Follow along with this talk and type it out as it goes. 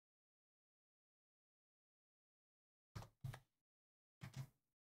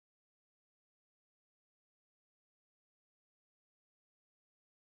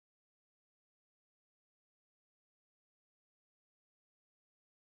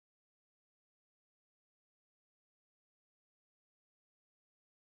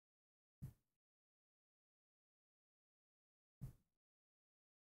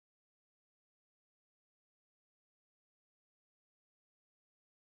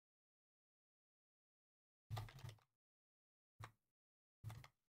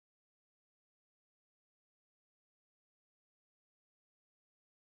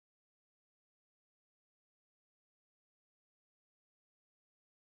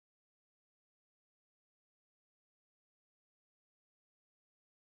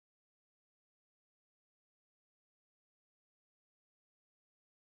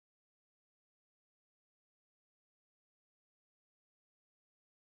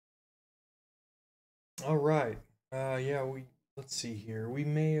All right. Yeah, we let's see here. We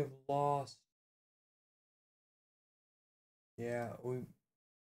may have lost. Yeah, we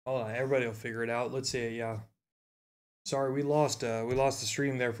hold on. Everybody will figure it out. Let's see. Yeah. Sorry, we lost the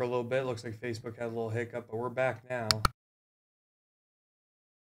stream there for a little bit. Looks like Facebook had a little hiccup, but we're back now.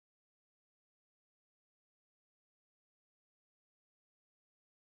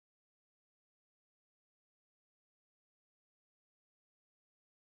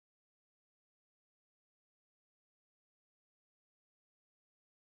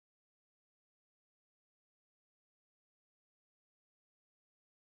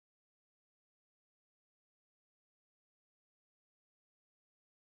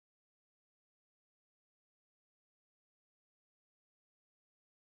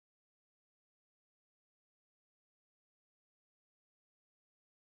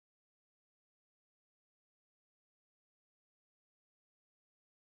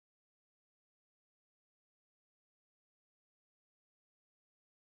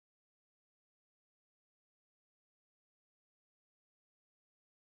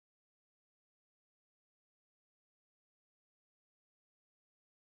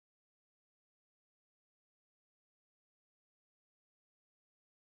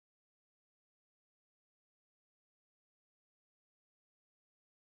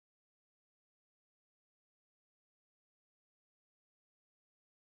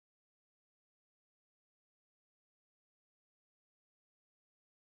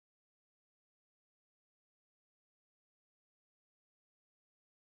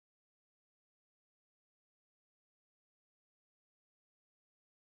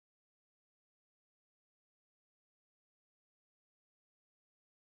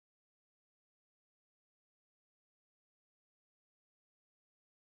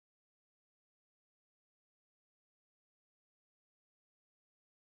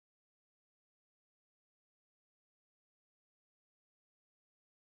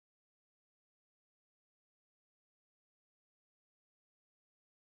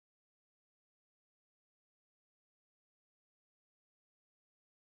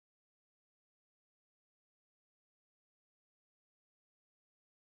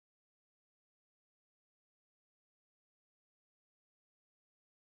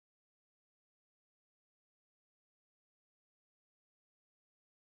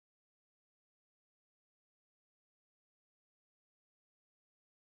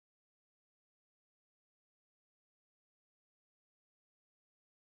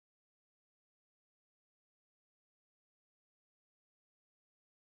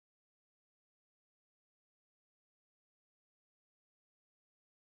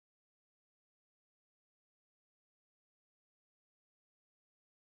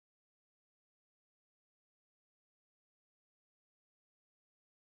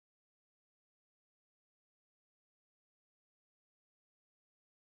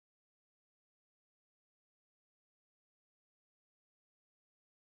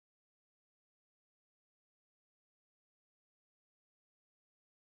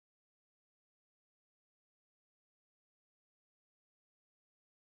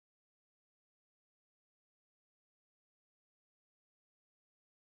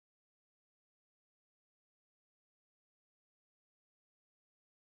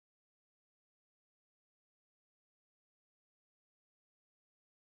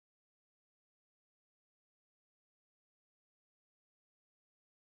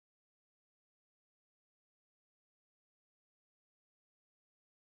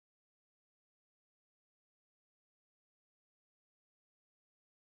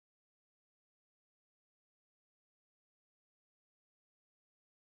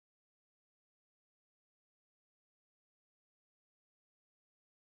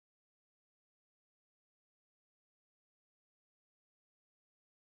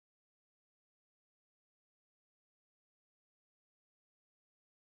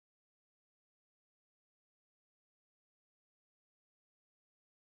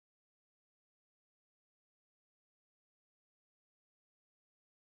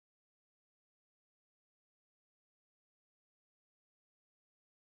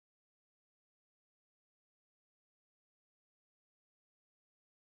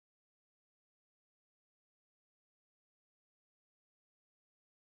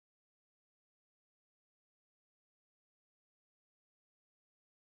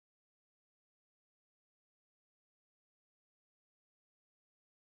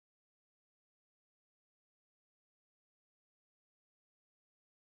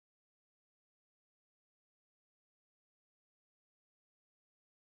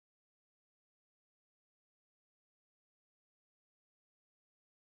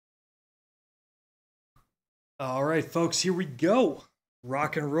 All right, folks, here we go.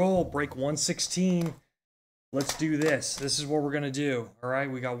 Rock and roll, break 116. Let's do this. This is what we're going to do. All right,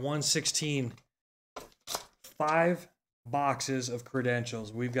 we got 116. 5 boxes of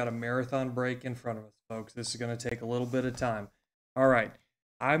credentials. We've got a marathon break in front of us, folks. This is going to take a little bit of time. All right,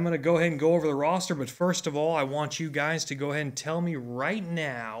 I'm going to go ahead and go over the roster, but first of all, I want you guys to go ahead and tell me right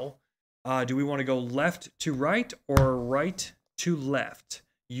now, do we want to go left to right or right to left?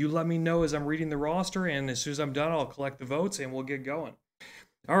 You let me know as I'm reading the roster, and as soon as I'm done, I'll collect the votes, and we'll get going.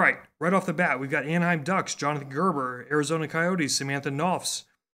 All right, right off the bat, we've got Anaheim Ducks, Jonathan Gerber, Arizona Coyotes, Samantha Knopfs,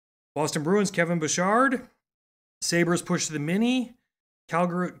 Boston Bruins, Kevin Bouchard, Sabres push to the mini,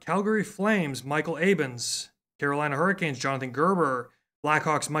 Calgary Flames, Michael Abens, Carolina Hurricanes, Jonathan Gerber,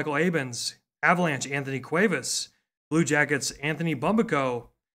 Blackhawks, Michael Abens, Avalanche, Anthony Cuevas, Blue Jackets, Anthony Bumbico,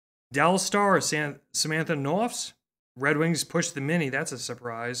 Dallas Stars, Samantha Knopfs, Red Wings push to the mini, that's a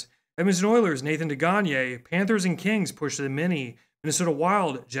surprise, Edmonton Oilers, Nathan DeGagne, Panthers and Kings push to the mini, Minnesota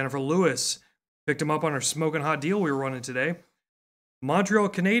Wild, Jennifer Lewis, picked him up on our smoking hot deal we were running today. Montreal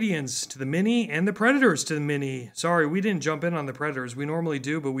Canadiens to the mini and the Predators to the mini. Sorry, we didn't jump in on the Predators. We normally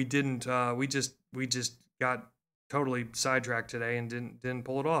do, but we didn't. We just got totally sidetracked today and didn't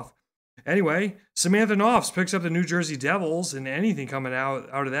pull it off. Anyway, Samantha Knopfs picks up the New Jersey Devils, and anything coming out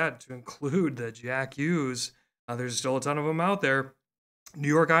of that to include the Jack Hughes. There's still a ton of them out there. New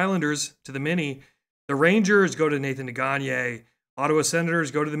York Islanders to the mini. The Rangers go to Nathan DeGagne. Ottawa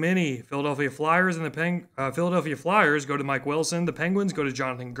Senators go to the mini. Philadelphia Flyers and the Philadelphia Flyers go to Mike Wilson. The Penguins go to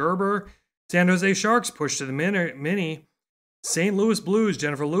Jonathan Gerber. San Jose Sharks push to the mini. St. Louis Blues,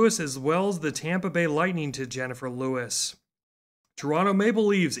 Jennifer Lewis, as well as the Tampa Bay Lightning to Jennifer Lewis. Toronto Maple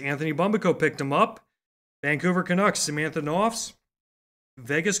Leafs, Anthony Bumbico picked him up. Vancouver Canucks, Samantha Knopfs.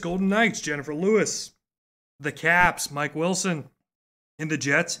 Vegas Golden Knights, Jennifer Lewis. The Caps, Mike Wilson. And the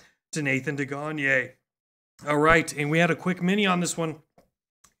Jets to Nathan DeGagne. All right, and we had a quick mini on this one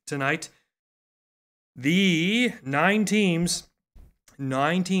tonight. The 9 teams,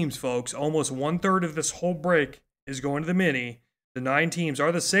 folks, almost 1/3 of this whole break is going to the mini. The 9 teams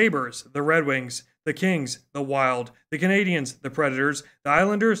are the Sabres, the Red Wings, the Kings, the Wild, the Canadiens, the Predators, the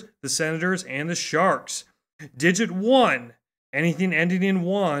Islanders, the Senators, and the Sharks. Digit 1, anything ending in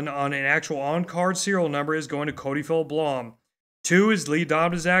 1 on an actual on-card serial number is going to Cody Phil Blom. 2 is Lee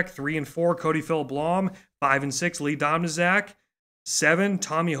Domnazak, 3 and 4, Cody Phil Blom, 5 and 6, Lee Domnazak, 7,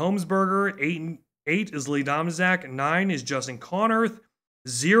 Tommy Holmesberger, 8 is Lee Domnazak, 9 is Justin Connerth,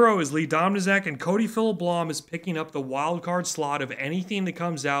 0 is Lee Domnazak, and Cody Phil Blom is picking up the wild card slot of anything that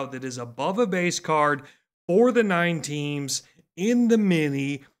comes out that is above a base card for the 9 teams in the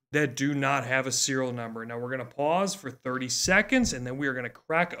mini that do not have a serial number. Now we're going to pause for 30 seconds, and then we are going to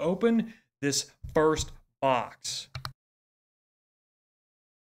crack open this first box.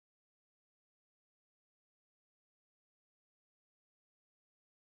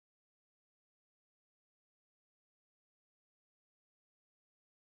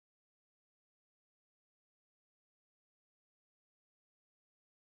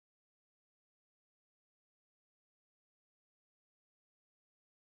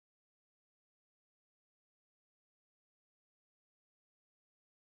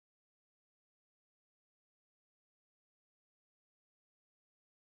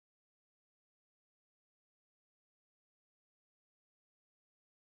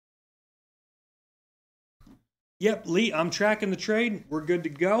 Yep, Lee, I'm tracking the trade. We're good to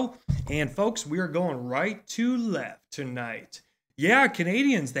go. And folks, we are going right to left tonight. Yeah,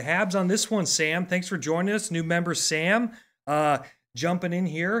 Canadians, the Habs on this one. Sam, thanks for joining us. New member Sam, jumping in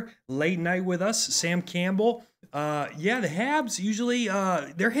here late night with us. Sam Campbell. Yeah, the Habs usually,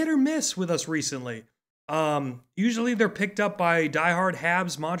 they're hit or miss with us recently. Usually they're picked up by diehard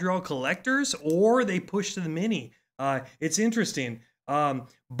Habs Montreal collectors, or they push to the mini. It's interesting.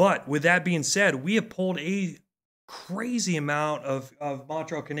 But with that being said, we have pulled a crazy amount of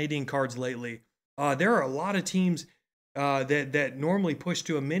Montreal Canadian cards lately. There are a lot of teams that normally push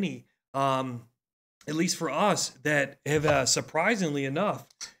to a mini, at least for us, that have surprisingly enough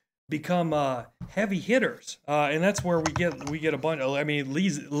become heavy hitters, and that's where we get a bunch. I mean,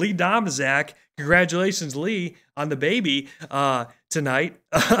 Lee Domnazak, congratulations, Lee, on the baby tonight.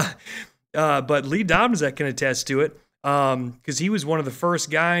 But Lee Domnazak can attest to it. Because he was one of the first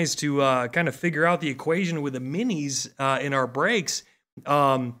guys to kind of figure out the equation with the minis in our breaks.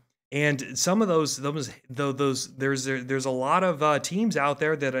 And some of those there's a lot of teams out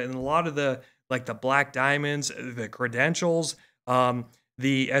there that, and a lot of the, like the Black Diamonds, the Credentials,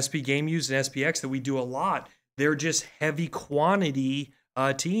 the SP Game Use and SPX that we do a lot. They're just heavy quantity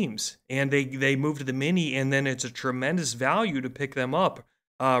teams, and they move to the mini, and then it's a tremendous value to pick them up,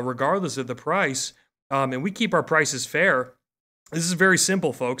 regardless of the price. and we keep our prices fair. This is very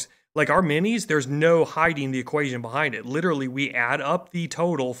simple, folks. Like our minis, there's no hiding the equation behind it. Literally, we add up the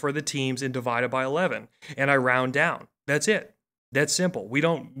total for the teams and divide it by 11, and I round down. That's it. That's simple. We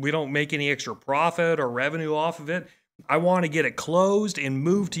don't make any extra profit or revenue off of it. I want to get it closed and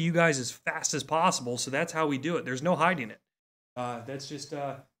moved to you guys as fast as possible. So that's how we do it. There's no hiding it. That's just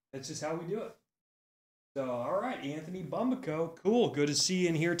how we do it. So all right, Anthony Bumbico, cool. Good to see you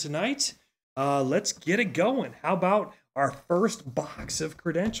in here tonight. Let's get it going. How about our first box of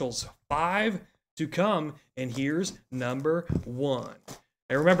credentials? 5 to come, and here's number 1.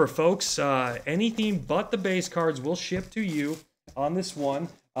 And remember, folks, anything but the base cards will ship to you on this one.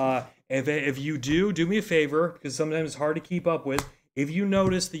 If you do me a favor, because sometimes it's hard to keep up with. If you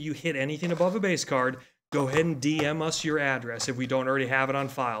notice that you hit anything above a base card, go ahead and DM us your address if we don't already have it on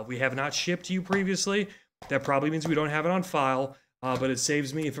file. We have not shipped to you previously. That probably means we don't have it on file, but it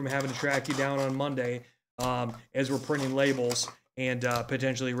saves me from having to track you down on Monday as we're printing labels and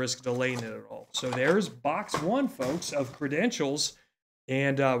potentially risk delaying it at all. So there's box 1, folks, of credentials.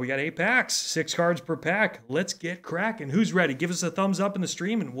 And we got 8 packs, 6 cards per pack. Let's get cracking. Who's ready? Give us a thumbs up in the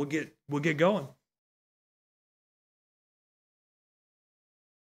stream and we'll get going.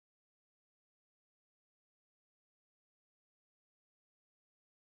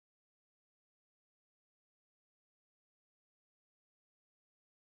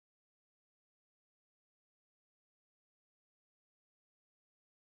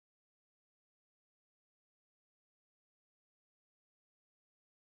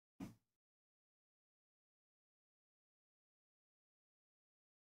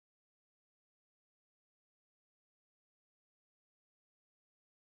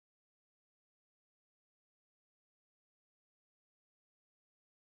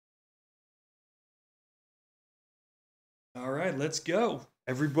 All right, let's go.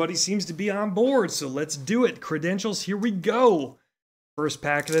 Everybody seems to be on board, so let's do it. Credentials, here we go. First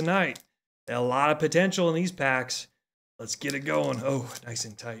pack of the night. A lot of potential in these packs. Let's get it going. Oh, nice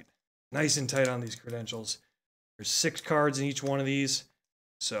and tight. Nice and tight on these credentials. There's 6 cards in each one of these.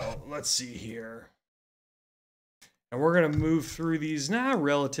 So let's see here. And we're going to move through these, not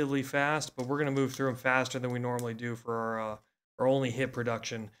relatively fast, but we're going to move through them faster than we normally do for our only hit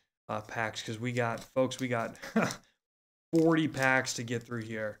production packs, because we got 40 packs to get through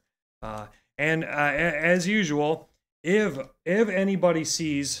here. And as usual, if anybody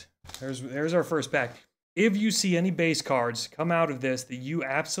sees, there's our first pack. If you see any base cards come out of this that you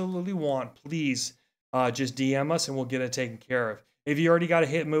absolutely want, please just DM us and we'll get it taken care of. If you already got a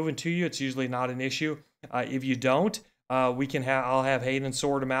hit moving to you, it's usually not an issue. If you don't, I'll have Hayden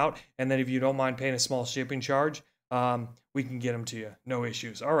sort them out, and then if you don't mind paying a small shipping charge, we can get them to you. No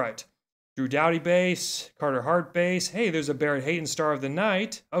issues. All right. Drew Doughty base, Carter Hart base. Hey, there's a Barrett Hayton Star of the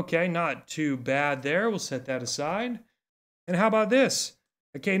Night. Okay, not too bad there. We'll set that aside. And how about this?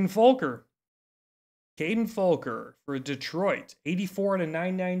 A Caden Folker. Caden Folker for Detroit, 84 to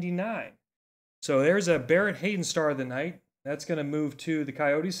 999. So there's a Barrett Hayton Star of the Night. That's going to move to the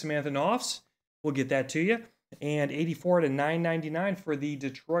Coyotes, Samantha Knopfs. We'll get that to you. And 84 to 999 for the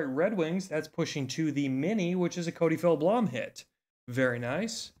Detroit Red Wings. That's pushing to the mini, which is a Cody Phil-Blom hit. Very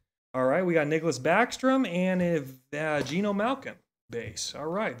nice. All right, we got Nicholas Backstrom and a Geno Malkin base. All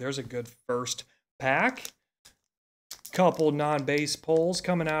right, there's a good first pack. Couple non-base pulls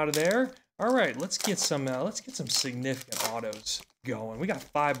coming out of there. All right, let's get some significant autos going. We got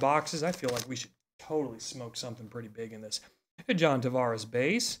 5 boxes. I feel like we should totally smoke something pretty big in this. A John Tavares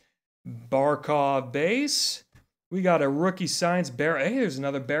base, Barkov base. We got a rookie science Barrett. Hey, there's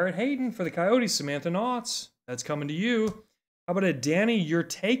another Barrett Hayton for the Coyotes, Samantha Knotts. That's coming to you. How about a Danny? You're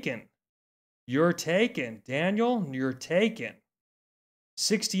taken. You're taken. Daniel, you're taken.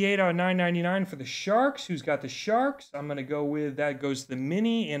 68 out of 999 for the Sharks. Who's got the Sharks? I'm going to go with that. Goes to the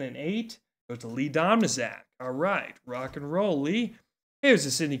mini and an 8. Goes to Lee Domnazak. All right. Rock and roll, Lee. Here's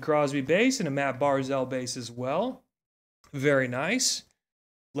a Sidney Crosby base and a Matt Barzell base as well. Very nice.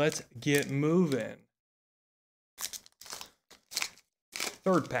 Let's get moving.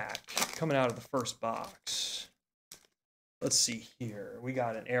 Third pack coming out of the first box. Let's see here. We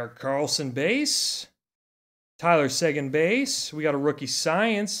got an Eric Carlson base. Tyler Seguin base. We got a rookie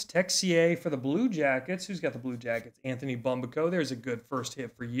science. Texier for the Blue Jackets. Who's got the Blue Jackets? Anthony Bumbico. There's a good first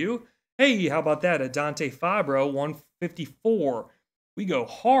hit for you. Hey, how about that? A Dante Fabro, 154. We go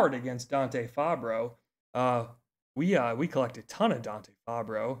hard against Dante Fabro. We collect a ton of Dante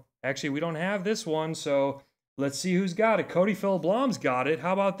Fabro. Actually, we don't have this one, so let's see who's got it. Cody Phil-Blom's got it.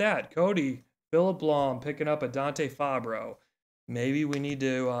 How about that? Cody Phil-Blom picking up a Dante Fabro. Maybe we need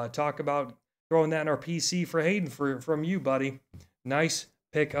to talk about throwing that in our PC for Hayden from you, buddy. Nice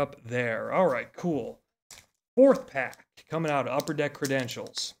pickup there. All right, cool. 4th pack coming out of Upper Deck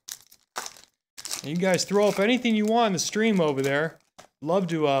Credentials. And you guys throw up anything you want in the stream over there. Love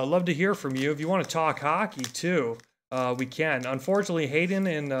to hear from you. If you want to talk hockey too, we can. Unfortunately,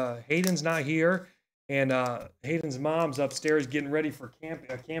 Hayden's not here, and Hayden's mom's upstairs getting ready for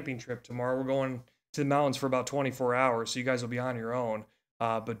a camping trip tomorrow. We're going to the mountains for about 24 hours, so you guys will be on your own.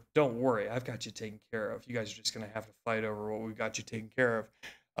 But don't worry, I've got you taken care of. You guys are just gonna have to fight over what we've got you taken care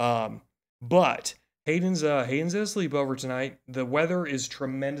of. But Hayden's at a sleepover tonight. The weather is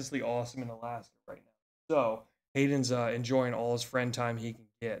tremendously awesome in Alaska right now, so Hayden's enjoying all his friend time he can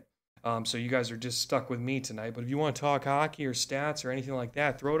get. So you guys are just stuck with me tonight. But if you want to talk hockey or stats or anything like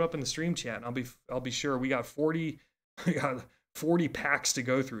that, throw it up in the stream chat, and I'll be sure. We got 40 packs to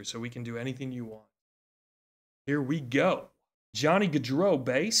go through, so we can do anything you want. Here we go. Johnny Gaudreau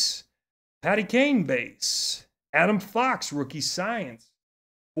base, Patty Kane base, Adam Fox rookie science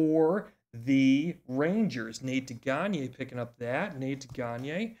for the Rangers. Nate DeGagne picking up that. Nate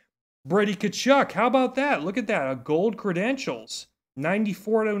DeGagne. Brady Tkachuk, how about that? Look at that, a gold credentials,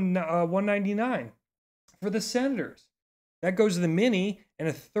 94 to 199 for the Senators. That goes to the mini, and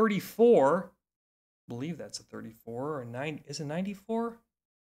a 34. I believe that's a 34 or 9. Is it 94?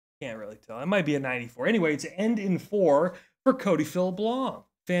 Can't really tell. It might be a 94. Anyway, it's end in 4 for Cody Philblom.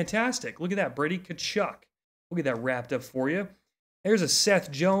 Fantastic. Look at that, Brady Tkachuk. We'll get that wrapped up for you. There's a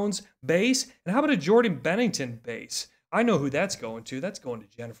Seth Jones base. And how about a Jordan Bennington base? I know who that's going to. That's going to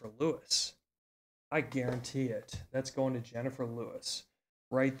Jennifer Lewis. I guarantee it. That's going to Jennifer Lewis.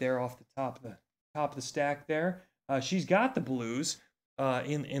 Right there off the top of the stack there. She's got the Blues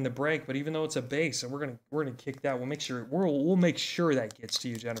in the break, but even though it's a base, and we're gonna kick that. We'll make sure that gets to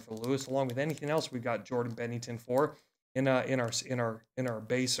you, Jennifer Lewis, along with anything else we've got Jordan Bennington for in our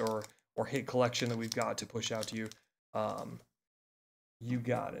base or hit collection that we've got to push out to you. You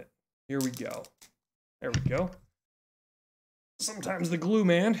got it. Here we go. There we go. Sometimes the glue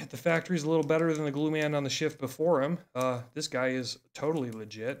man at the factory is a little better than the glue man on the shift before him. This guy is totally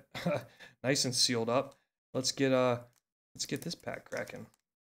legit. Nice and sealed up. Let's get this pack cracking.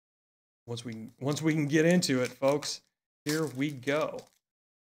 Once we can get into it, folks. Here we go.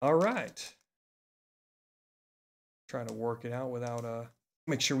 All right. Trying to work it out without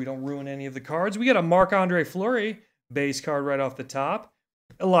make sure we don't ruin any of the cards. We got a Marc-Andre Fleury base card right off the top.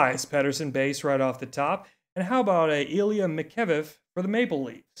 Elias Pettersson base right off the top. And how about a Ilya Mikheyev for the Maple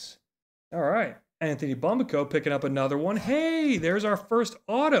Leafs? All right. Anthony Bumbico picking up another one. Hey, there's our first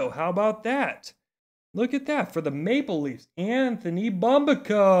auto. How about that? Look at that for the Maple Leafs. Anthony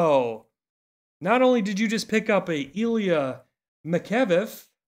Bumbico. Not only did you just pick up a Ilya Mikheyev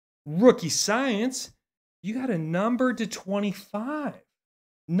rookie science, you got a number to 25.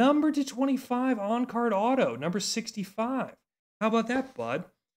 Number to 25 on-card auto. Number 65. How about that, bud?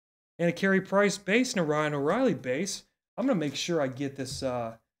 And a Carey Price base and a Ryan O'Reilly base. I'm going to make sure I get this,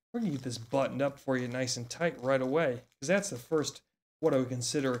 we're going to get this buttoned up for you nice and tight right away. Because that's the first, what I would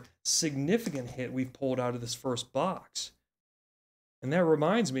consider, significant hit we've pulled out of this first box. And that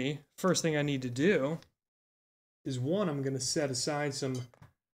reminds me, first thing I need to do is one, I'm going to set aside some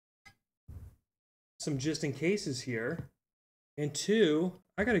just in cases here. And two,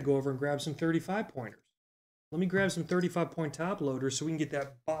 I got to go over and grab some 35 pointers. Let me grab some 35-point top loaders so we can get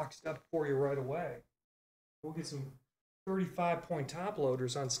that boxed up for you right away. We'll get some 35-point top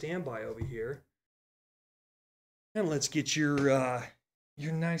loaders on standby over here. And let's get your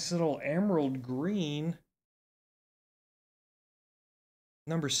nice little emerald green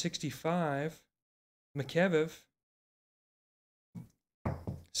number 65 Mikheyev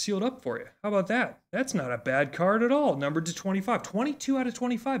sealed up for you. How about that? That's not a bad card at all. Numbered to 25. 22 out of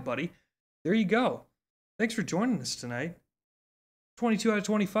 25, buddy. There you go. Thanks for joining us tonight. 22 out of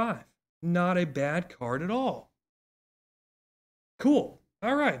 25. Not a bad card at all. Cool.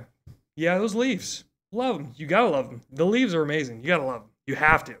 All right. Yeah, those Leafs. Love them. You got to love them. The Leafs are amazing. You got to love them. You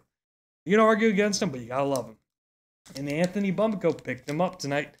have to. You can argue against them, but you got to love them. And Anthony Bumbico picked them up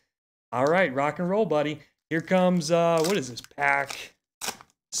tonight. All right. Rock and roll, buddy. Here comes, what is this? Pack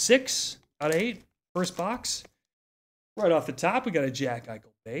 6 out of 8. First box. Right off the top, we got a Jack Eichel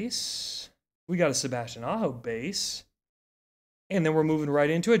base. We got a Sebastian Aho base. And then we're moving right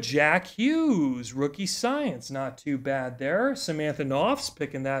into a Jack Hughes rookie science. Not too bad there. Samantha Knopf's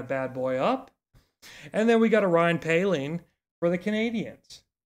picking that bad boy up. And then we got a Ryan Poehling for the Canadians.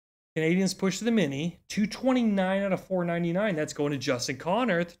 Canadians push to the mini. 229 out of 499. That's going to Justin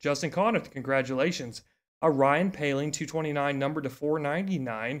Connerth. Justin Connerth, congratulations. A Ryan Poehling 229 number to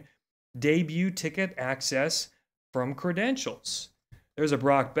 499. Debut ticket access from Credentials. There's a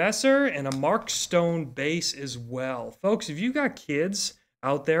Brock Besser and a Mark Stone base as well. Folks, if you got kids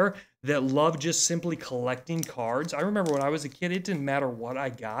out there that love just simply collecting cards. I remember when I was a kid, it didn't matter what I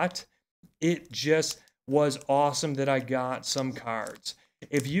got. It just was awesome that I got some cards.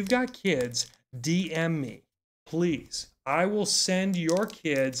 If you've got kids, DM me, please. I will send your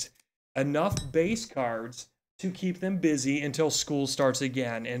kids enough base cards to keep them busy until school starts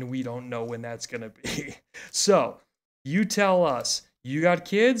again, and we don't know when that's going to be. So, you tell us. You got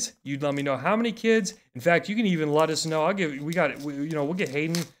kids? You'd let me know how many kids. In fact, you can even let us know. We'll get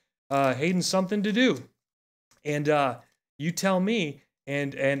Hayden something to do. And you tell me,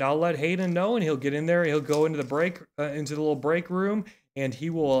 and I'll let Hayden know, and he'll get in there. He'll go into the little break room, and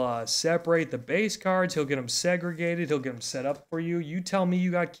he will separate the base cards. He'll get them segregated. He'll get them set up for you. You tell me you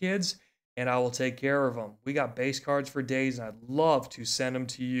got kids, and I will take care of them. We got base cards for days, and I'd love to send them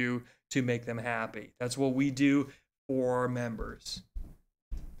to you to make them happy. That's what we do for our members.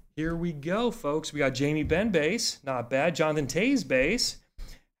 Here we go, folks. We got Jamie Benn base. Not bad. Jonathan Toews base.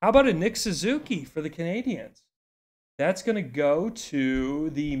 How about a Nick Suzuki for the Canadiens? That's going to go to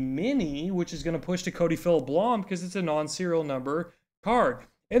the mini, which is going to push to Cody Phillip Blom because it's a non-serial number card.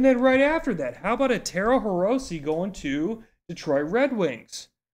 And then right after that, how about a Taro Hirose going to Detroit Red Wings?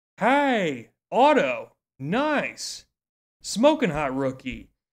 Hey, auto. Nice. Smoking hot rookie.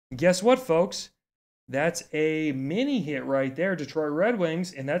 And guess what, folks? That's a mini hit right there, Detroit Red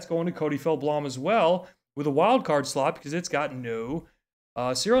Wings, and that's going to Cody Phillip Blom as well with a wild card slot because it's got no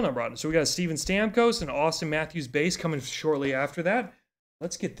serial number on it. So we got a Steven Stamkos and Austin Matthews base coming shortly after that.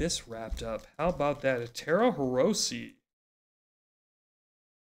 Let's get this wrapped up. How about that? A Taro Hirose.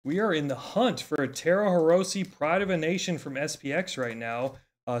 We are in the hunt for a Taro Hirose Pride of a Nation from SPX right now.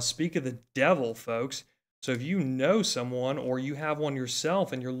 Speak of the devil, folks. So if you know someone or you have one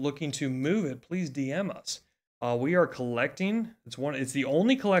yourself and you're looking to move it, please DM us. We are collecting. It's the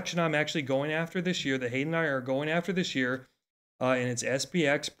only collection I'm actually going after this year, that Hayden and I are going after this year. And it's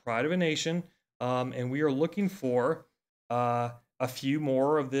SPX Pride of a Nation. And we are looking for a few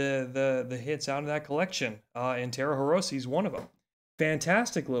more of the hits out of that collection. And Taro Hirose is one of them.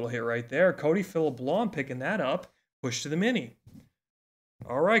 Fantastic little hit right there. Cody Phillip Blom picking that up. Push to the mini.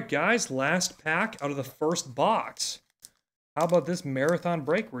 All right, guys, last pack out of the first box. How about this marathon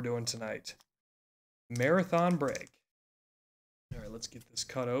break we're doing tonight? Marathon break. All right, let's get this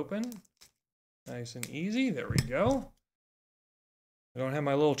cut open. Nice and easy. There we go. I don't have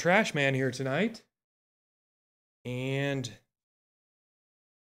my little trash man here tonight. And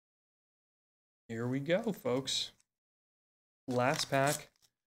here we go, folks. Last pack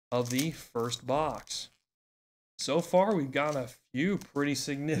of the first box. So far, we've got a few pretty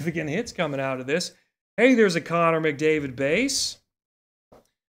significant hits coming out of this. Hey, there's a Connor McDavid base.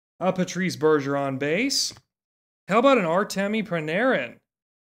 A Patrice Bergeron base. How about an Artemi Panarin?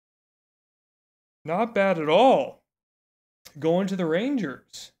 Not bad at all. Going to the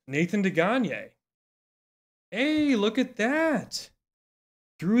Rangers. Nathan Degagne. Hey, look at that.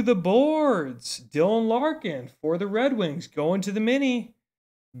 Through the boards. Dylan Larkin for the Red Wings. Going to the mini.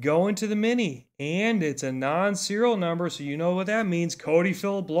 Going to the mini, and it's a non-serial number, so you know what that means. Cody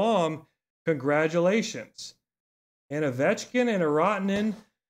Phillip Blom, congratulations. And a Ovechkin and a Rantanen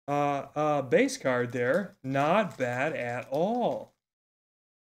base card there. Not bad at all.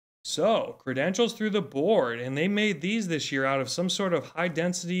 So, credentials through the board, and they made these this year out of some sort of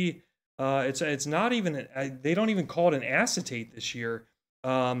high-density, it's not even, they don't even call it an acetate this year.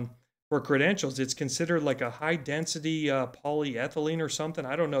 For credentials, it's considered like a high-density polyethylene or something.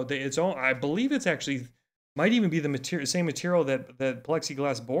 I don't know. I believe it's actually might even be the same material that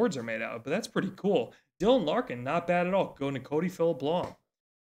plexiglass boards are made out of. But that's pretty cool. Dylan Larkin, not bad at all. Going to Cody Phillip Blom.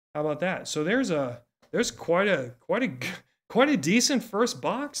 How about that? So there's quite a decent first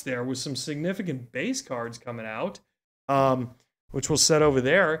box there with some significant base cards coming out, which we'll set over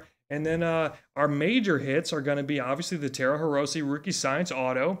there. And then our major hits are going to be obviously the Taro Hirose Rookie Science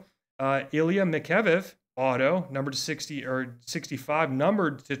Auto. Ilya Mikheyev auto, numbered to 60 or 65,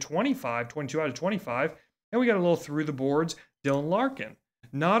 numbered to 25, 22 out of 25. And we got a little through the boards, Dylan Larkin.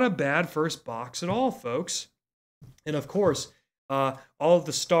 Not a bad first box at all, folks. And of course, all of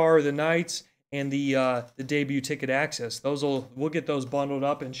the Star, the Knights, and the debut ticket access, we'll get those bundled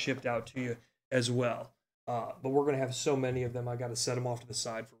up and shipped out to you as well. But we're going to have so many of them, I got to set them off to the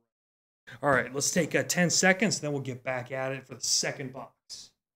side. All right, let's take 10 seconds, then we'll get back at it for the second box.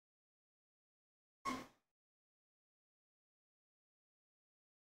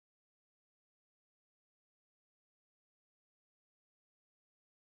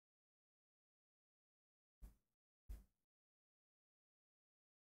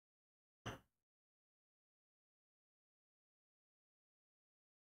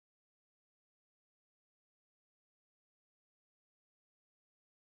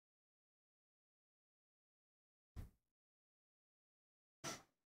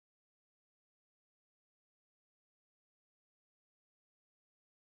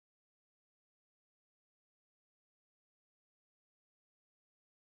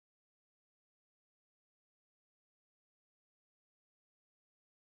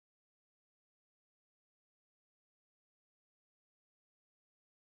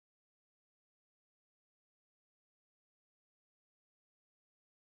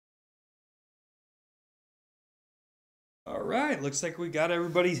 All right, looks like we got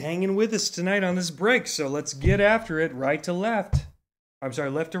everybody hanging with us tonight on this break. So let's get after it, right to left. I'm sorry,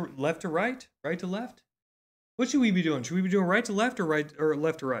 left to right, right to left. What should we be doing? Should we be doing right to left or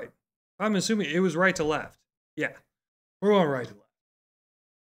left to right? I'm assuming it was right to left. Yeah, we're going right to left.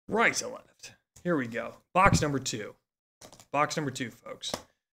 Right to left. Here we go. Box number 2. Box number 2, folks.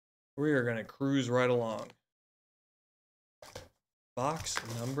 We are gonna cruise right along. Box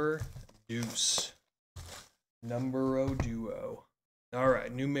number deuce. Numero duo. All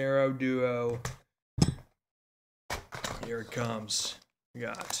right, numero duo. Here it comes. We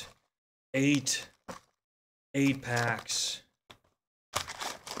got 8 packs.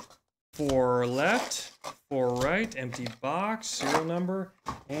 4 left, 4 right, empty box, serial number,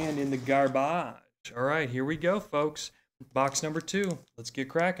 and in the garbage. All right, here we go, folks. Box number 2. Let's get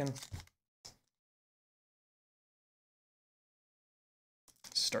cracking.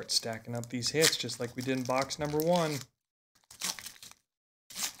 Start stacking up these hits just like we did in box number 1.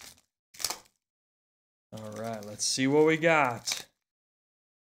 All right, let's see what we got.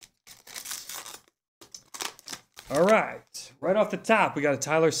 All right off the top, we got a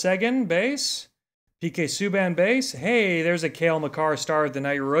Tyler Seguin base, PK Subban base. Hey, there's a Cale Makar Star of the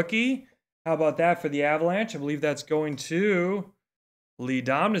Night rookie. How about that for the Avalanche? I believe that's going to Lee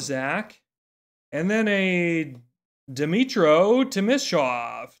Domnazak. And then a Dmytro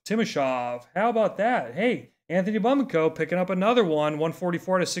Timashov. How about that? Hey, Anthony Bummenko picking up another one,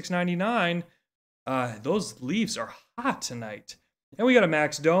 144 to 699. Those Leafs are hot tonight. And we got a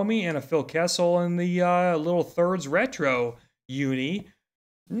Max Domi and a Phil Kessel in the little thirds retro uni.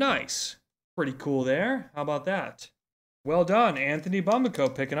 Nice. Pretty cool there. How about that? Well done, Anthony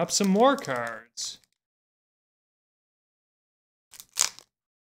Bummenko picking up some more cards.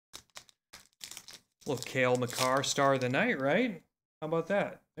 Little Cale Makar Star of the Night, right? How about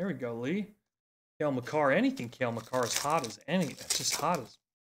that? There we go, Lee. Cale Makar, anything Cale Makar is hot as any. It's just hot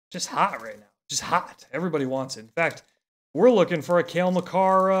right now. Just hot. Everybody wants it. In fact, we're looking for a Cale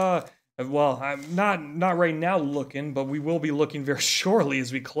Makar. Well, I'm not right now looking, but we will be looking very shortly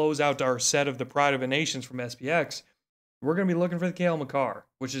as we close out our set of the Pride of the Nations from SPX. We're going to be looking for the Cale Makar,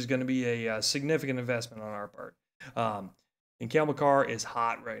 which is going to be a significant investment on our part. And Cale Makar is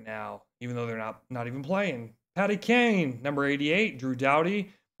hot right now, even though they're not even playing. Patty Kane, number 88, Drew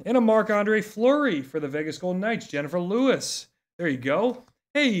Doughty, and a Marc-Andre Fleury for the Vegas Golden Knights, Jennifer Lewis. There you go.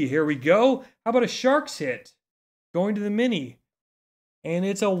 Hey, here we go. How about a Sharks hit? Going to the mini. And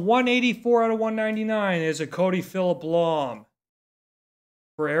it's a 184 out of 199. It's a Cody Phillip Lahm.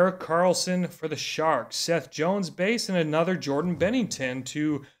 For Erik Karlsson for the Sharks. Seth Jones base and another Jordan Bennington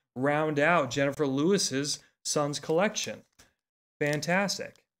to round out Jennifer Lewis's Suns collection.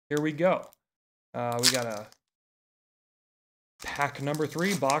 Fantastic. Here we go. We got a pack number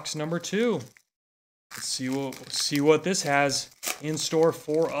 3, box number 2. Let's see what this has in store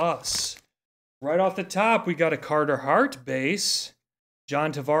for us. Right off the top, we got a Carter Hart base,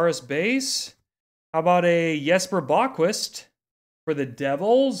 John Tavares base. How about a Jesper Boquist for the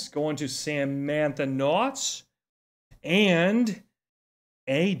Devils, going to Samantha Knotts, and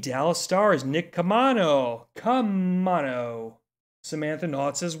a Dallas Stars, Nick Camano, Samantha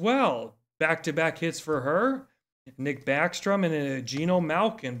Knotts as well. Back-to-back hits for her. Nick Backstrom and a Geno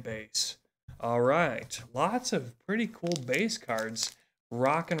Malkin base. All right, lots of pretty cool base cards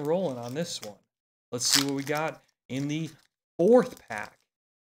rock and rolling on this one. Let's see what we got in the 4th pack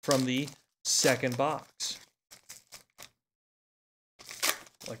from the 2nd box.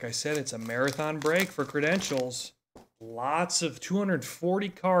 Like I said, it's a marathon break for credentials. Lots of 240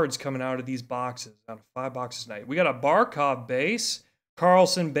 cards coming out of these boxes, out of 5 boxes tonight. We got a Barkov base,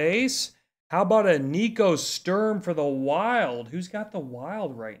 Carlson base. How about a Nico Sturm for the Wild? Who's got the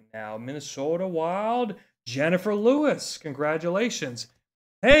Wild right now? Minnesota Wild, Jennifer Lewis. Congratulations.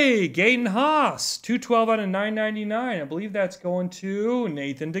 Hey, Gaten Haas, 212 out of 999. I believe that's going to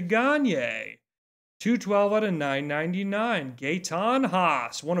Nathan DeGagne. 212 out of 999. Gaetan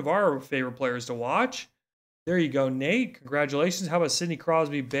Haas, one of our favorite players to watch. There you go, Nate. Congratulations. How about Sidney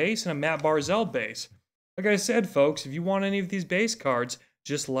Crosby base and a Matt Barzell base? Like I said, folks, if you want any of these base cards,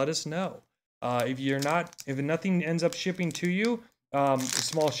 just let us know. If nothing ends up shipping to you, a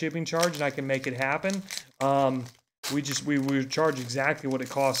small shipping charge, and I can make it happen. We charge exactly what it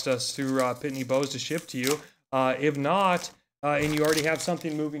cost us through Pitney Bowes to ship to you. If not, and you already have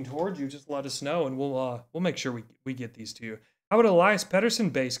something moving towards you, just let us know, and we'll make sure we get these to you. How about Elias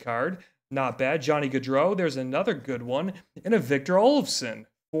Pettersson base card? Not bad. Johnny Gaudreau, there's another good one, and a Victor Olofsson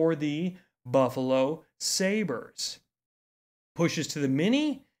for the Buffalo Sabres. Pushes to the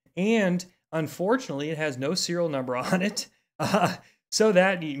mini, and unfortunately, it has no serial number on it. So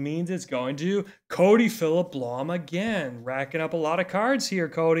that means it's going to Cody Phillip Blom again. Racking up a lot of cards here,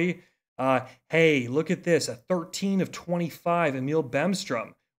 Cody. Hey, look at this. A 13 of 25, Emil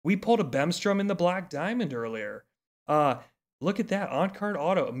Bemstrom. We pulled a Bemstrom in the Black Diamond earlier. Look at that. On-card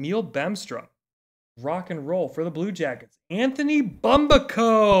auto, Emil Bemstrom. Rock and roll for the Blue Jackets. Anthony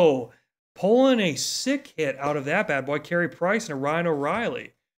Bumbaco. Pulling a sick hit out of that bad boy. Carey Price and a Ryan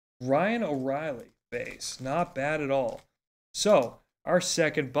O'Reilly. Ryan O'Reilly base. Not bad at all. So, our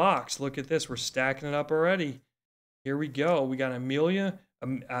second box. Look at this. We're stacking it up already. Here we go. We got Emil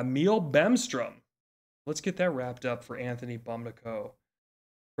Bemstrom. Let's get that wrapped up for Anthony Bumbaco.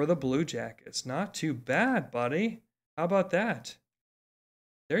 For the Blue Jackets. Not too bad, buddy. How about that?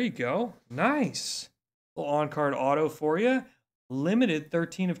 There you go. Nice. Little on-card auto for you. Limited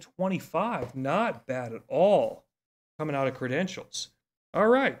 13 of 25. Not bad at all. Coming out of Credentials. All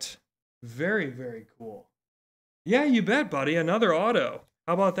right. Very, very cool. Yeah, you bet, buddy. Another auto.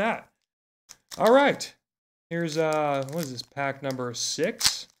 How about that? All right. Here's, what is this? Pack number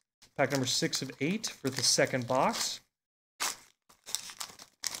 6. Pack number 6 of 8 for the second box.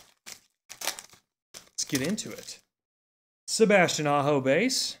 Let's get into it. Sebastian Aho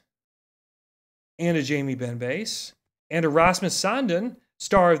base. And a Jamie Benn base. And a Rasmus Sandin,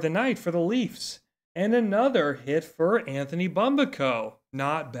 Star of the Night for the Leafs. And another hit for Anthony Bumbaco.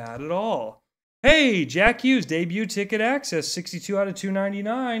 Not bad at all. Hey, Jack Hughes, debut ticket access, 62 out of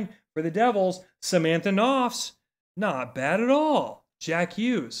 299 for the Devils. Samantha Knopfs, not bad at all. Jack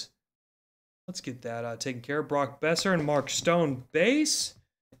Hughes. Let's get that taken care of. Brock Besser and Mark Stone base.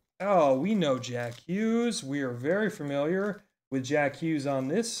 Oh, we know Jack Hughes. We are very familiar with Jack Hughes on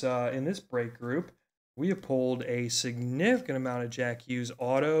this in this break group. We have pulled a significant amount of Jack Hughes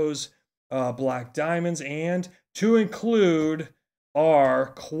autos, Black Diamonds, and to include our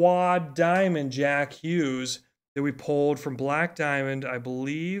quad diamond Jack Hughes that we pulled from Black Diamond, I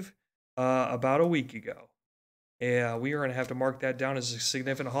believe, about a week ago. Yeah, we are going to have to mark that down as a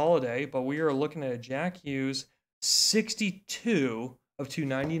significant holiday, but we are looking at a Jack Hughes 62 of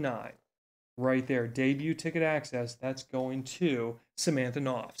 299. Right there, debut ticket access. That's going to Samantha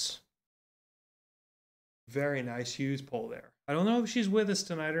Knopfs. Very nice Hughes pull there. I don't know if she's with us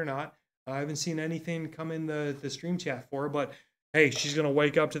tonight or not. I haven't seen anything come in the stream chat for her, but hey, she's going to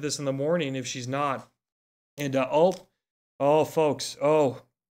wake up to this in the morning if she's not. And, oh, folks,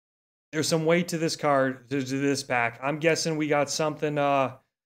 there's some weight to this card, to this pack. I'm guessing we got something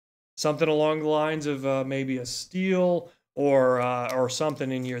something along the lines of maybe a steal or something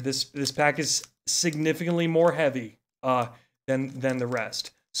in here. This pack is significantly more heavy than the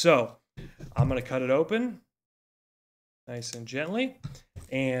rest. So I'm going to cut it open nice and gently,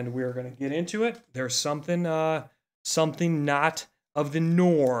 and we're going to get into it. There's something not of the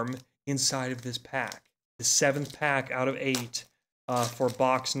norm inside of this pack. The 7th pack out of 8 for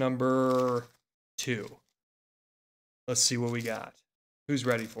box number 2. Let's see what we got. Who's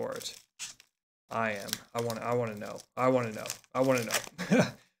ready for it? I am. I want to know. I want to know.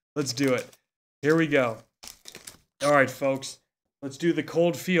 Let's do it. Here we go. All right, folks. Let's do the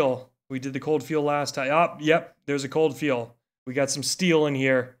cold feel. We did the cold feel last time. Oh, yep. There's a cold feel. We got some steel in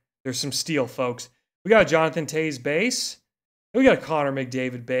here. There's some steel, folks. We got a Jonathan Toews base. We got a Connor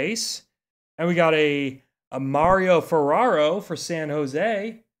McDavid base. And we got a Mario Ferraro for San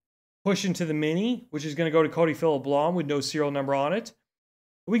Jose. Pushing to the mini, which is going to go to Cody Phillip Blom with no serial number on it.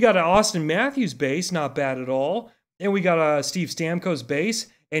 We got an Austin Matthews base, not bad at all. And we got a Steve Stamkos base.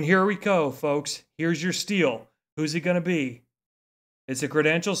 And here we go, folks. Here's your steel. Who's it going to be? It's a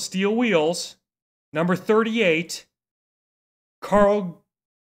Credential Steel Wheels, number 38, Carl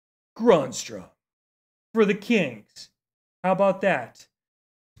Grundstrom for the Kings. How about that?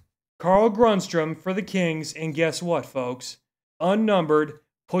 Carl Grundstrom for the Kings. And guess what, folks? Unnumbered,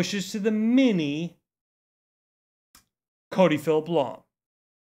 pushes to the mini, Cody Phillip Blom.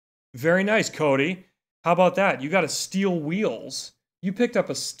 Very nice, Cody. How about that? You got a Steel Wheels. You picked up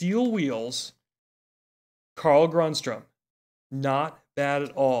a Steel Wheels, Carl Grundstrom. Not bad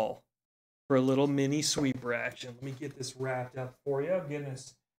at all for a little mini sweeper action. Let me get this wrapped up for you. I'm getting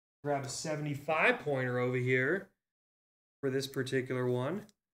us grab a 75-pointer over here for this particular one.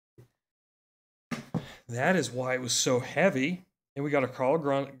 That is why it was so heavy. And we got a Carl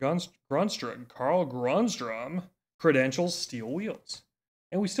Grundstrom Credentials Steel Wheels.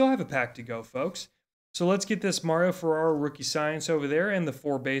 And we still have a pack to go, folks. So let's get this Mario Ferraro Rookie Science over there and the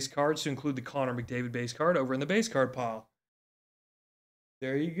 4 base cards to include the Connor McDavid base card over in the base card pile.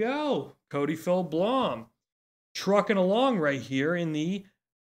 There you go. Cody Phillip Blom. Trucking along right here in the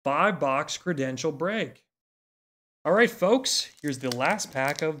 5-box Credential break. All right, folks. Here's the last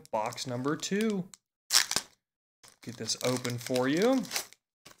pack of box number 2. Get this open for you.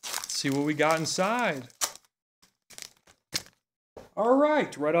 Let's see what we got inside. All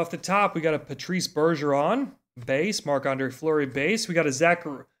right, right off the top, we got a Patrice Bergeron base, Marc-Andre Fleury base. We got a Zach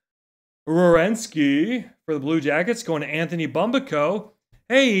Werenski for the Blue Jackets going to Anthony Bumbico.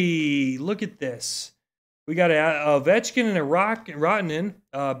 Hey, look at this. We got a Ovechkin and a Rottinen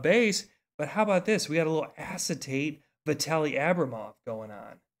base. But how about this? We got a little acetate Vitaly Abramov going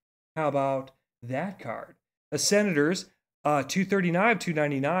on. How about that card? The Senators, 239,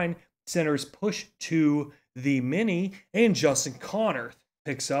 299. Senators push to the mini, and Justin Connor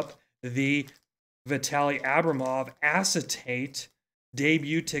picks up the Vitaly Abramov acetate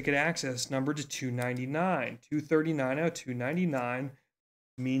debut ticket access number to 299. 239 out of 299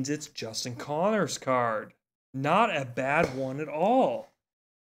 means it's Justin Connor's card. Not a bad one at all.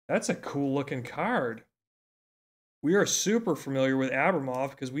 That's a cool looking card. We are super familiar with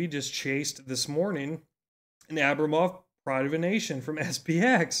Abramov because we just chased this morning an Abramov Pride of a Nation from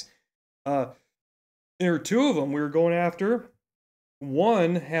SPX. There were two of them we were going after.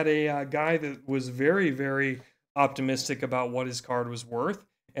 One had a guy that was very, very optimistic about what his card was worth,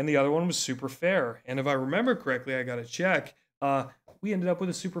 and the other one was super fair. And if I remember correctly, I got to check. We ended up with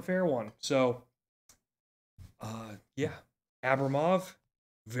a super fair one. So, yeah, Abramov,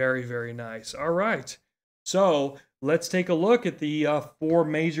 very, very nice. All right. So let's take a look at the 4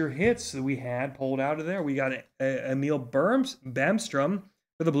 major hits that we had pulled out of there. We got Emil Bamstrom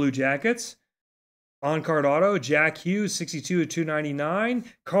for the Blue Jackets. On-card auto, Jack Hughes, 62 of 299.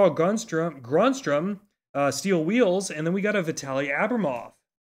 Carl Grunstrom, steel wheels. And then we got a Vitaly Abramov.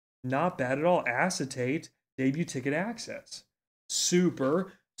 Not bad at all. Acetate, debut ticket access.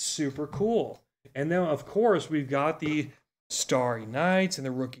 Super, super cool. And then, of course, we've got the Starry Nights and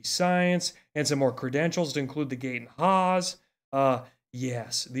the Rookie Science and some more credentials to include the Gaten Haas.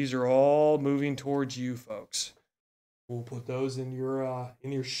 Yes, these are all moving towards you, folks. We'll put those in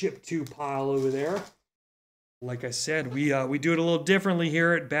your ship to pile over there. Like I said, we do it a little differently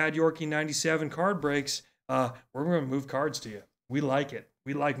here at BadYorkie 97 Card Breaks. We're going to move cards to you. We like it.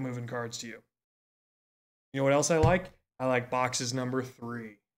 We like moving cards to you. You know what else I like? I like boxes number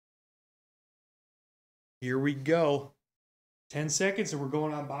 3. Here we go. 10 seconds and we're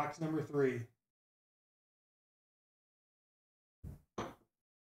going on box number 3.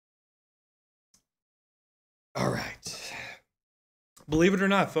 All right. Believe it or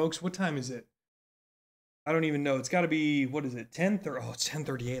not, folks, what time is it? I don't even know. It's got to be, what is it? 10:30. Oh, it's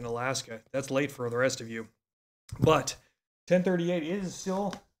 10:38 in Alaska. That's late for the rest of you. But 10:38 is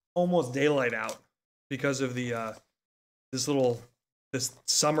still almost daylight out because of the this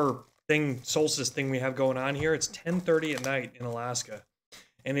summer thing, solstice thing we have going on here. It's 10:30 at night in Alaska,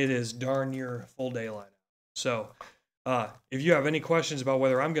 and it is darn near full daylight. So, if you have any questions about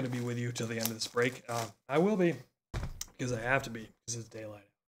whether I'm going to be with you till the end of this break, I will be, because I have to be, because it's daylight.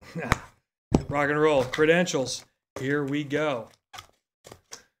 Rock and roll. Credentials. Here we go.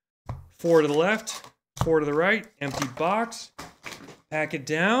 4 to the left, 4 to the right. Empty box. Pack it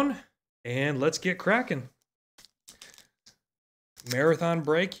down, and let's get cracking. Marathon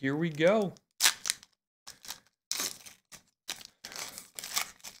break. Here we go.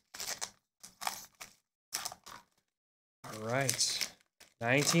 All right.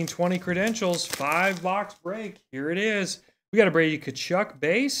 1920 credentials, 5-box break. Here it is. We got a Brady Tkachuk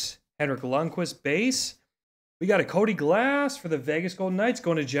base, Henrik Lundqvist base. We got a Cody Glass for the Vegas Golden Knights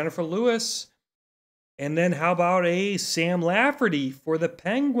going to Jennifer Lewis. And then how about a Sam Lafferty for the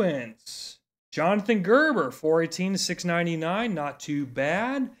Penguins? Jonathan Gerber, 418 to 699, not too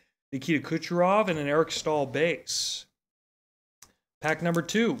bad. Nikita Kucherov and an Eric Stahl base. Pack number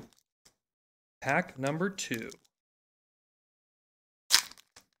 2. Pack number 2.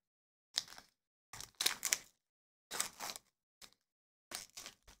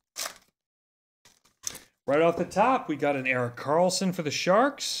 Right off the top, we got an Erik Karlsson for the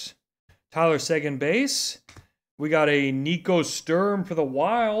Sharks. Tyler Seguin base. We got a Nico Sturm for the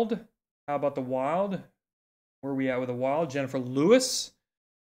Wild. How about the Wild? Where are we at with the Wild? Jennifer Lewis.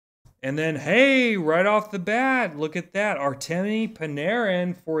 And then, hey, right off the bat, look at that. Artemi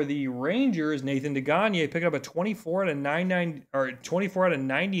Panarin for the Rangers. Nathan Degagne picked up a 24 out of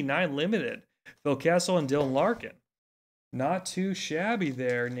 99 limited. Phil Kessel and Dylan Larkin. Not too shabby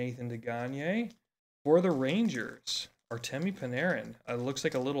there, Nathan Degagne. For the Rangers, Artemi Panarin. It looks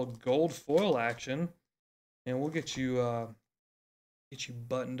like a little gold foil action. And we'll get you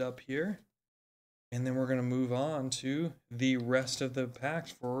buttoned up here. And then we're going to move on to the rest of the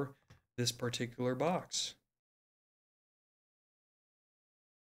packs for this particular box.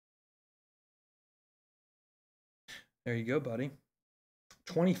 There you go, buddy.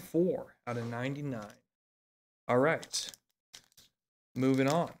 24 out of 99. All right. Moving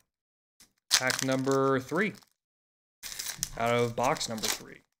on. Pack number 3. Out of box number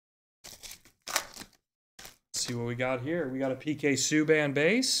 3. Let's see what we got here. We got a PK Subban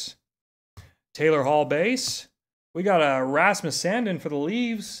base. Taylor Hall base. We got a Rasmus Sandin for the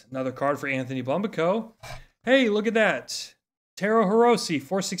Leaves. Another card for Anthony Bumbico. Hey, look at that. Taro Hirose,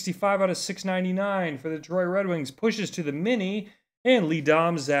 465 out of 699 for the Detroit Red Wings. Pushes to the mini, and Lee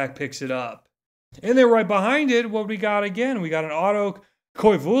Domzak picks it up. And then right behind it, what we got again? We got an Otto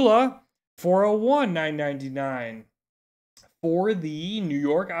Koivula, 401, 999 for the New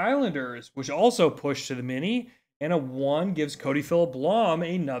York Islanders, which also pushed to the mini. And a 1 gives Cody Phillip Blom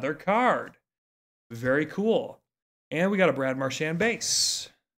another card. Very cool. And we got a Brad Marchand base.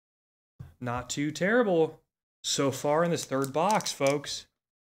 Not too terrible so far in this third box, folks.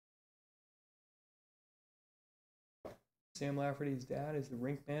 Sam Lafferty's dad is the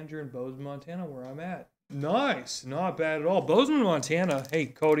rink manager in Bozeman, Montana, where I'm at. Nice. Not bad at all. Bozeman, Montana. Hey,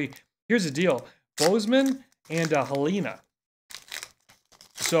 Cody, here's the deal. Bozeman and Helena.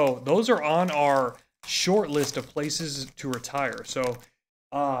 So those are on our short list of places to retire. So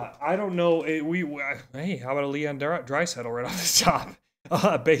I don't know. Hey, how about a Leon Draisaitl right off the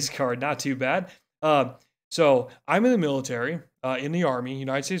top? Base card, not too bad. So I'm in the military, in the Army,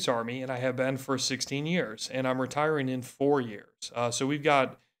 United States Army, and I have been for 16 years, and I'm retiring in 4 years. So we've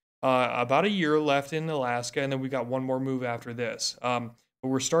got about a year left in Alaska, and then we've got one more move after this. But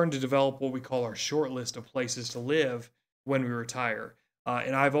we're starting to develop what we call our short list of places to live when we retire.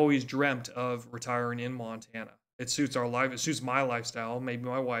 And I've always dreamt of retiring in Montana. It suits our life. It suits my lifestyle, maybe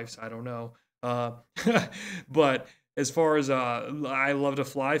my wife's. I don't know. But as far as I love to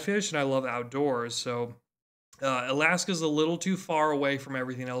fly fish and I love outdoors. So Alaska's a little too far away from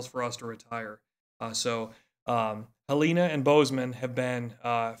everything else for us to retire. So Helena and Bozeman have been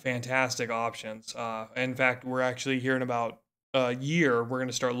fantastic options. In fact, we're actually here in about a year. We're going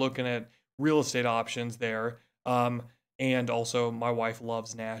to start looking at real estate options there. And also, my wife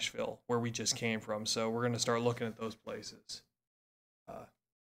loves Nashville, where we just came from. So we're going to start looking at those places.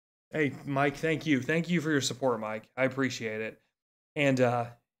 Hey, Mike, thank you. Thank you for your support, Mike. I appreciate it. And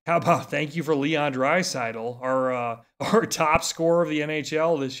how about thank you for Leon Draisaitl, our top scorer of the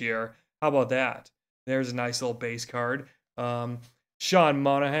NHL this year. How about that? There's a nice little base card. Sean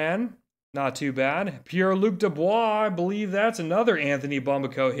Monahan, not too bad. Pierre-Luc Dubois, I believe that's another Anthony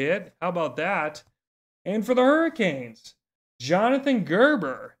Bumbico hit. How about that? And for the Hurricanes, Jonathan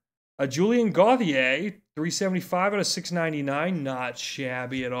Gerber, a Julien Gauthier, 375 out of 699, not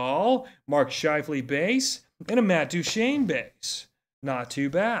shabby at all. Mark Scheifele base, and a Matt Duchene base. Not too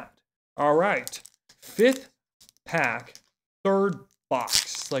bad. All right, 5th pack, 3rd box.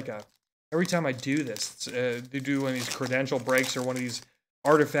 It's like every time I do this, they do one of these credential breaks or one of these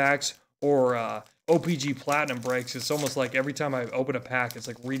artifacts or OPG Platinum breaks. It's almost like every time I open a pack, it's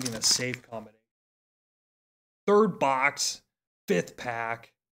like reading a safe combination. 3rd box, 5th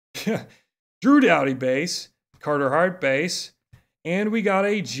pack, Drew Doughty base, Carter Hart base, and we got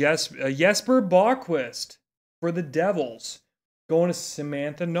a Jesper Boqvist for the Devils, going to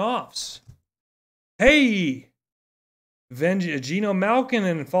Samantha Knopfs. Hey, Gino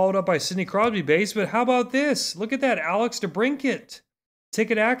Malkin followed up by Sidney Crosby base, but how about this? Look at that, Alex DeBrincat.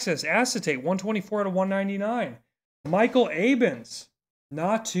 Ticket access, acetate, 124 out of 199. Michael Abens,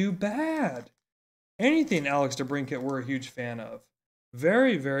 not too bad. Anything Alex DeBrincat we're a huge fan of.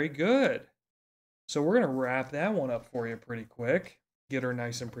 Very, very good. So we're going to wrap that one up for you pretty quick. Get her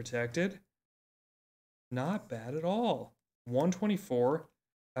nice and protected. Not bad at all. 124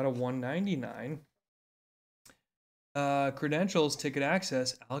 out of 199. Credentials, ticket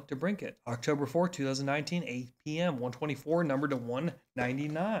access, Alex DeBrincat. October 4, 2019, 8 p.m. 124, numbered to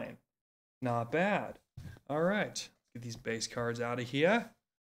 199. Not bad. All right. Get these base cards out of here.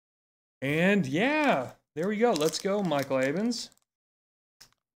 And yeah, there we go. Let's go, Michael Abens.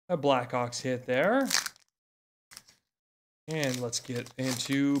 A Blackhawks hit there. And let's get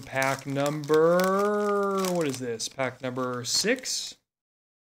into pack number, what is this? Pack number 6.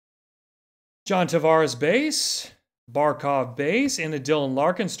 John Tavares base, Barkov base, and a Dylan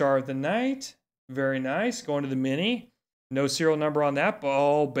Larkin star of the night. Very nice. Going to the mini. No serial number on that.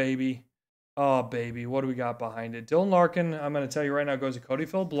 Oh, baby. Oh, baby. What do we got behind it? Dylan Larkin, I'm going to tell you right now, goes to Cody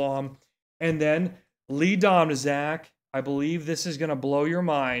Phil Blom. And then Lee Domzak. I believe this is going to blow your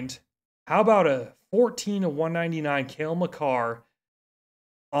mind. How about a 14 of 199 Cale Makar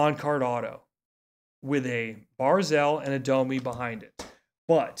on-card auto with a Barzell and a Domi behind it?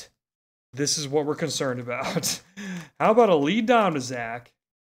 But this is what we're concerned about. How about a Lee Domzak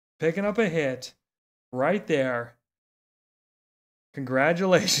picking up a hit right there?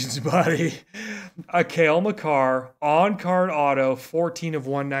 Congratulations, buddy. A Cale Makar on-card auto, 14 of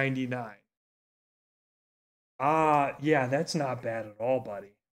 199. Yeah, that's not bad at all,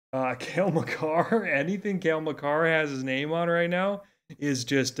 buddy. Cale Makar, anything Cale Makar has his name on right now is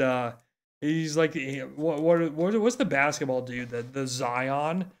just he's like what's the basketball dude, the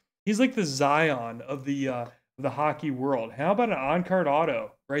Zion? He's like the Zion of the hockey world. How about an on-card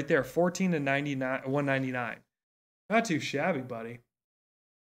auto right there, 14 to 99, 199. Not too shabby, buddy.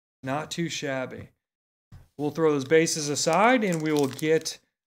 Not too shabby. We'll throw those bases aside and we will get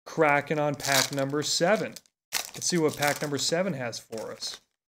cracking on pack number 7. Let's see what pack number 7 has for us.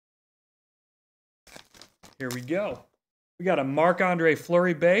 Here we go. We got a Marc-Andre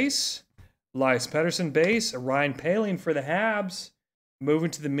Fleury base, Elias Pettersson base, a Ryan Poehling for the Habs.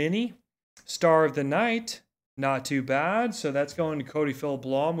 Moving to the mini, Star of the Night, not too bad. So that's going to Cody Philip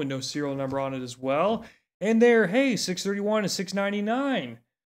Blom with no serial number on it as well. And there, hey, 631 to 699.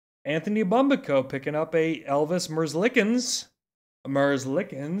 Anthony Bumbico picking up a Elvis Merzlikins.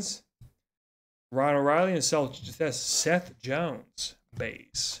 Ron O'Reilly and Seth Jones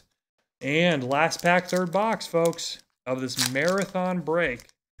base. And last pack, third box, folks, of this marathon break.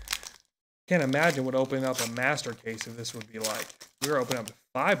 Can't imagine what opening up a master case of this would be like. We're opening up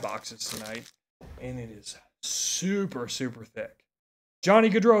 5 boxes tonight, and it is super, super thick. Johnny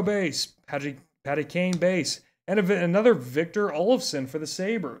Gaudreau base, Patty Kane base, and another Victor Olofsson for the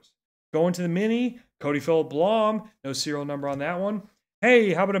Sabres. Going to the mini, Cody Philip Blom, no serial number on that one.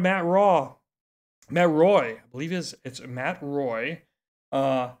 Hey, how about a Matt Roy? I believe it's Matt Roy.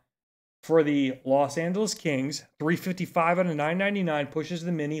 For the Los Angeles Kings, 355 out of 999, pushes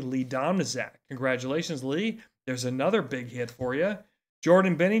the mini, Lee Domnazak. Congratulations, Lee. There's another big hit for you.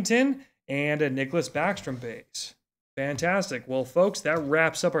 Jordan Bennington and a Nicholas Backstrom base. Fantastic. Well, folks, that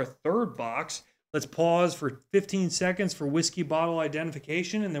wraps up our third box. Let's pause for 15 seconds for whiskey bottle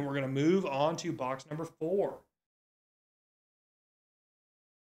identification, and then we're going to move on to box number 4.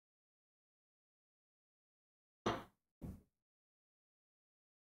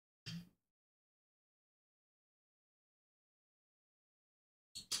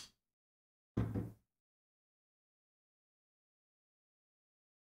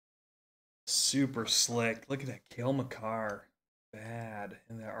 Super slick. Look at that Cale Makar. Bad.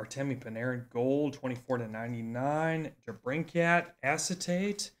 And the Artemi Panarin gold, 24 to 99. Jabrinkat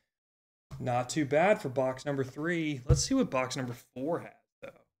acetate. Not too bad for box number 3. Let's see what box number 4 has, though.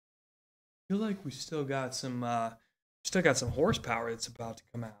 I feel like we still got some horsepower that's about to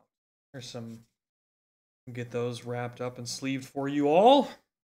come out. There's some. Get those wrapped up and sleeved for you all.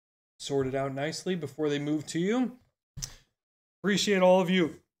 Sorted out nicely before they move to you. Appreciate all of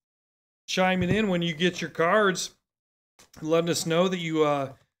you chiming in when you get your cards, letting us know that you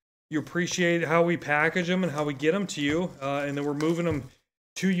appreciate how we package them and how we get them to you, and then we're moving them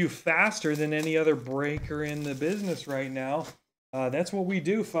to you faster than any other breaker in the business right now. That's what we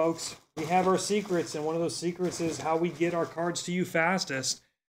do, folks. We have our secrets, and one of those secrets is how we get our cards to you fastest,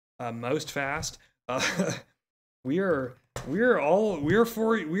 most fast. We are here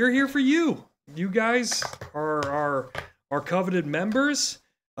for you. You guys are our coveted members.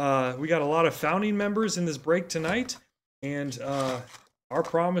 We got a lot of founding members in this break tonight, and our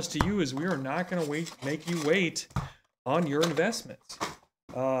promise to you is we are not going to make you wait on your investments.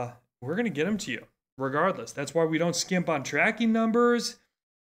 We're going to get them to you regardless. That's why we don't skimp on tracking numbers.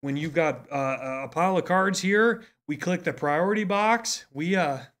 When you've got a pile of cards here, we click the priority box.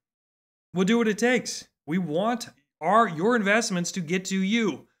 We'll do what it takes. We want your investments to get to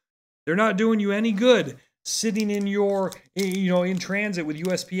you. They're not doing you any good sitting in in transit with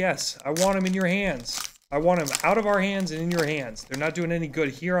USPS. I want them in your hands. I want them out of our hands and in your hands. They're not doing any good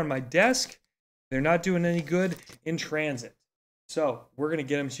here on my desk. They're not doing any good in transit. So we're going to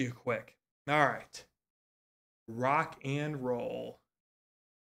get them to you quick. All right. Rock and roll.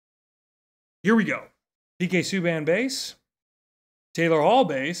 Here we go. PK Subban base. Taylor Hall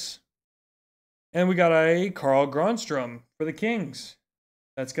base. And we got a Carl Gronstrom for the Kings.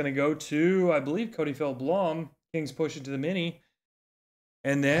 That's going to go to, I believe, Cody Phil Blom. Kings push it to the mini.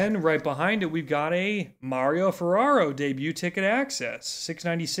 And then right behind it, we've got a Mario Ferraro debut ticket access.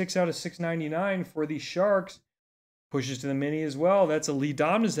 696 out of 699 for the Sharks. Pushes to the mini as well. That's a Lee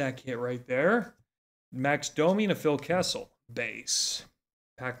Domnazak hit right there. Max Domi and a Phil Kessel base.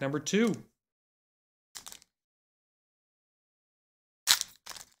 Pack number 2.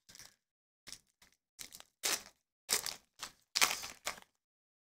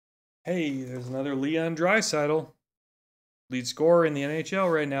 Hey, there's another Leon Draisaitl. Lead scorer in the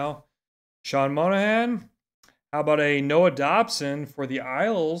NHL right now. Sean Monahan. How about a Noah Dobson for the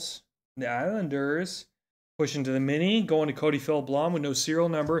Islanders? Pushing to the mini. Going to Cody Phil Blom with no serial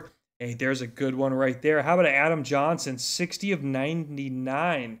number. Hey, there's a good one right there. How about Adam Johnson, 60 of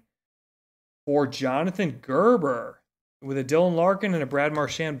 99 for Jonathan Gerber with a Dylan Larkin and a Brad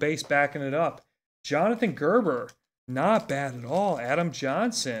Marchand base backing it up. Jonathan Gerber, not bad at all. Adam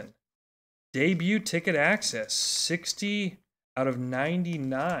Johnson, debut ticket access, 60 out of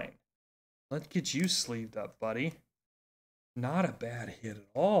 99. Let's get you sleeved up, buddy. Not a bad hit at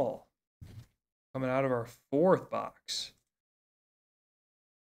all. Coming out of our fourth box.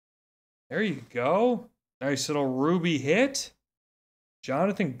 There you go. Nice little ruby hit.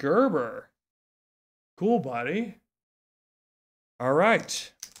 Jonathan Gerber. Cool, buddy. All right.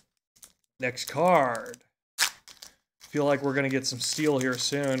 Next card. Feel like we're going to get some steel here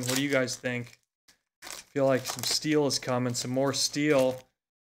soon. What do you guys think? Feel like some steel is coming. Some more steel.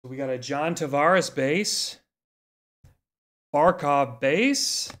 We got a John Tavares base. Barkov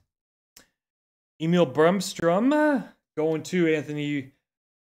base. Emil Brumstrom going to Anthony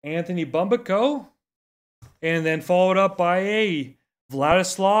Bumbico. And then followed up by a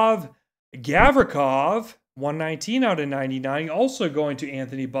Vladislav Gavrikov, 119 out of 99, also going to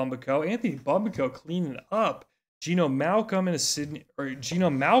Anthony Bumbico. Anthony Bumbico cleaning up. Geno Malkin and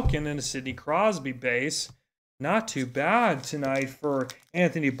a Sidney Crosby base. Not too bad tonight for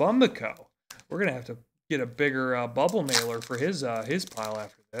Anthony Bumbico. We're gonna have to get a bigger bubble mailer for his pile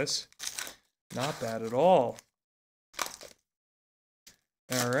after this. Not bad at all.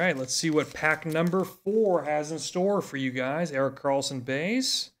 All right, let's see what pack number 4 has in store for you guys. Erik Karlsson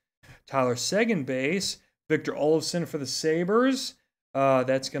base, Tyler Seguin base, Victor Olofsson for the Sabres.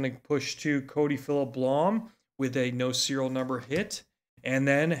 That's going to push to Cody Phillip Blom with a no serial number hit. And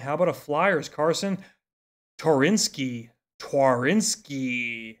then how about a Flyers? Carson Twarynski for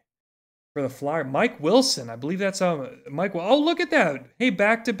the Flyer. Mike Wilson, I believe that's Mike. Oh, look at that! Hey,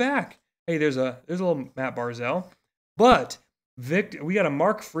 back to back. Hey, there's a little Matt Barzell, but we got a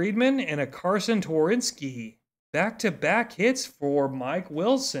Mark Friedman and a Carson Twarynski. Back-to-back hits for Mike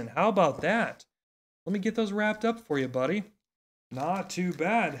Wilson. How about that? Let me get those wrapped up for you, buddy. Not too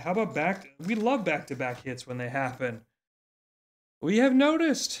bad. How about we love back-to-back hits when they happen. We have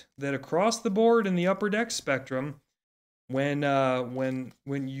noticed that across the board in the upper deck spectrum, when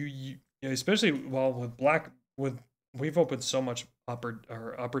you especially we've opened so much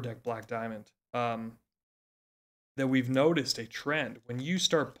upper deck Black Diamond, that we've noticed a trend. When you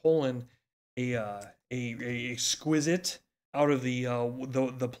start pulling a exquisite out of the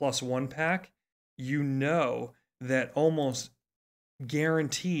 +1 pack, you know that almost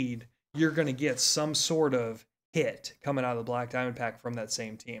guaranteed you're going to get some sort of hit coming out of the Black Diamond pack from that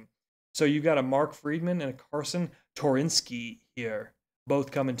same team. So you got a Mark Friedman and a Carson Twarynski here,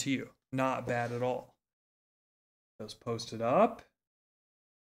 both coming to you. Not bad at all. Those posted up.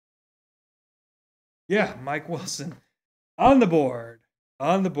 Yeah, Mike Wilson on the board.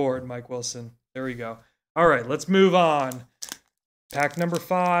 On the board, Mike Wilson. There we go. All right, let's move on. Pack number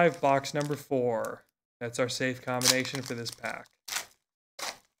 5, box number 4. That's our safe combination for this pack.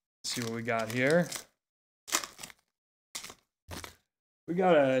 Let's see what we got here. We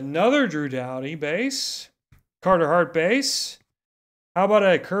got another Drew Doughty base. Carter Hart base. How about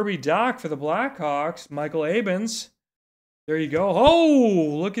a Kirby Doc for the Blackhawks? Michael Abens. There you go.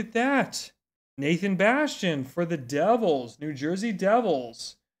 Oh, look at that. Nathan Bastian for the Devils. New Jersey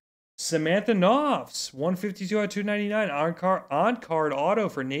Devils. Samantha Knopfs. 152 out of 299. On-card auto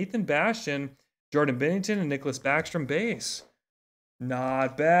for Nathan Bastian. Jordan Bennington and Nicholas Backstrom base.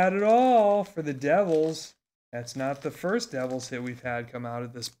 Not bad at all for the Devils. That's not the first Devils hit we've had come out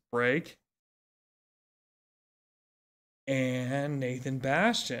of this break. And Nathan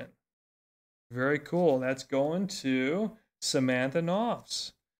Bastian. Very cool. That's going to Samantha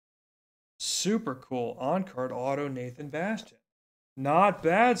Knopfs. Super cool. On-card auto Nathan Bastian. Not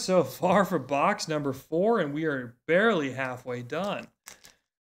bad so far for box number 4, and we are barely halfway done.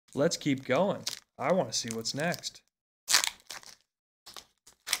 Let's keep going. I want to see what's next.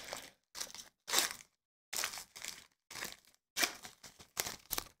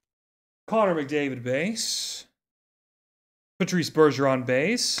 Connor McDavid base. Patrice Bergeron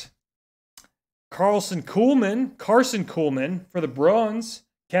base. Carson Kuhlman for the Bruins.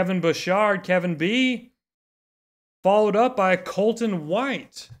 Kevin Bouchard, Kevin B. Followed up by Colton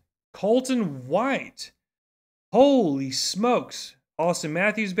White. Colton White. Holy smokes. Austin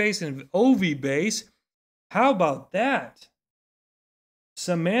Matthews base and Ovi base. How about that?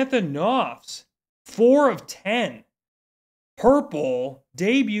 Samantha Knopfs. 4 of 10. Purple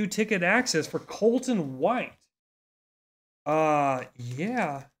debut ticket access for Colton White.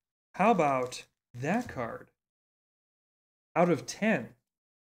 Yeah. How about that card? Out of 10.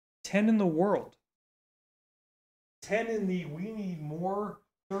 10 in the world. 10 in the we need more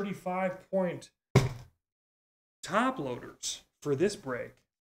 35-point top loaders for this break.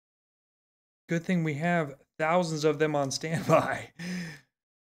 Good thing we have thousands of them on standby.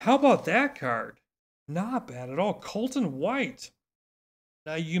 How about that card? Not bad at all. Colton White.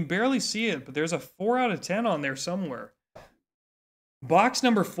 Now you can barely see it, but there's a 4 out of 10 on there somewhere. Box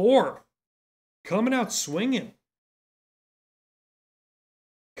number 4. Coming out swinging.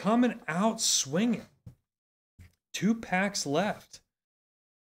 Coming out swinging. 2 packs left.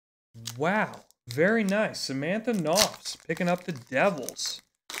 Wow. Very nice. Samantha Knopf's picking up the Devils.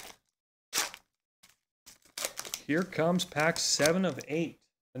 Here comes pack 7 of 8.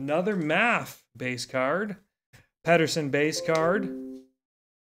 Another Math base card. Pedersen base card.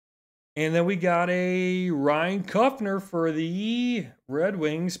 And then we got a Ryan Kuffner for the Red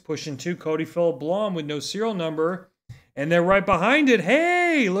Wings, pushing 2 Cody Phillip Blom with no serial number. And then right behind it,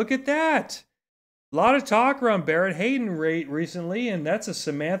 hey, look at that. A lot of talk around Barrett Hayton recently, and that's a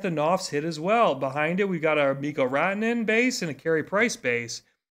Samantha Knopf's hit as well. Behind it, we got a Mikko Rantanen base and a Carey Price base.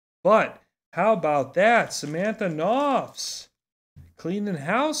 But how about that? Samantha Knopf's cleaning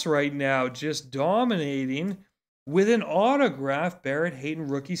house right now, just dominating with an autographed Barrett Hayton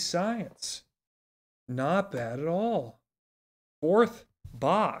rookie science. Not bad at all. 4th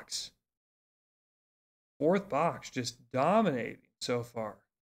box. 4th box, just dominating so far.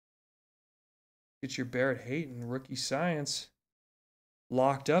 Get your Barrett Hayton rookie science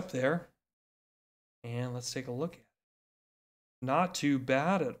locked up there. And let's take a look at it. Not too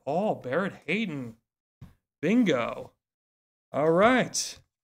bad at all. Barrett Hayton. Bingo. All right.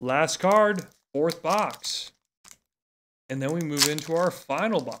 Last card, 4th box. And then we move into our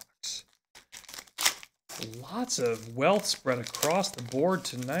final box. Lots of wealth spread across the board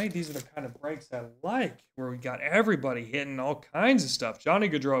tonight. These are the kind of breaks I like, where we got everybody hitting all kinds of stuff. Johnny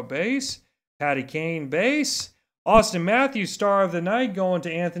Gaudreau base, Patty Kane base, Austin Matthews star of the night going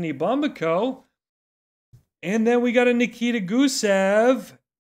to Anthony Bumbico. And then we got a Nikita Gusev,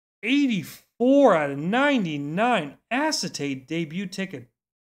 84 out of 99 acetate debut ticket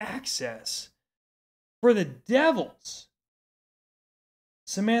access for the Devils.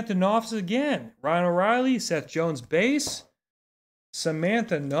 Samantha Knopf's again. Ryan O'Reilly, Seth Jones base.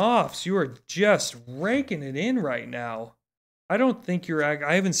 Samantha Knopf's, you are just raking it in right now. I don't think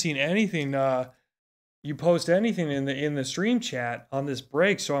I haven't seen anything, you post anything in the stream chat on this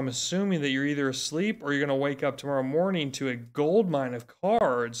break, so I'm assuming that you're either asleep or you're going to wake up tomorrow morning to a gold mine of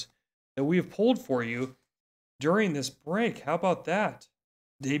cards that we have pulled for you during this break. How about that?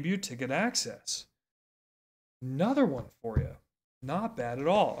 Debut ticket access. Another one for you. Not bad at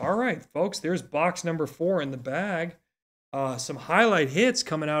all. All right, folks, there's box number 4 in the bag. Some highlight hits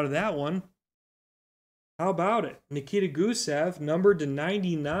coming out of that one. How about it? Nikita Gusev, numbered to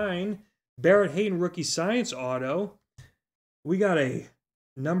 99. Barrett Hayton rookie science auto. We got a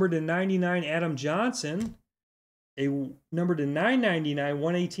numbered to 99 Adam Johnson. A numbered to 999,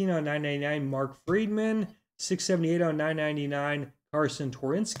 118 on 999 Mark Friedman. 678 on 999 Carson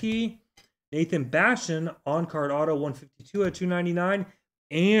Torinsky. Nathan Bastian, on-card auto, 152 at 299.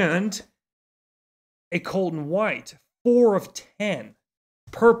 And a Colton White, 4 of 10.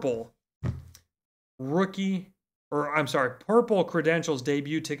 Purple purple credentials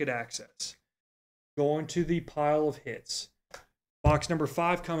debut ticket access. Going to the pile of hits. Box number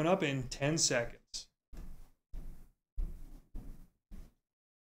 5 coming up in 10 seconds.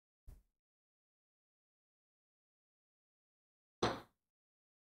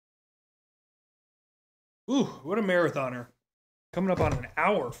 Ooh, what a marathoner. Coming up on an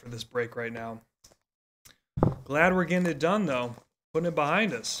hour for this break right now. Glad we're getting it done, though. Putting it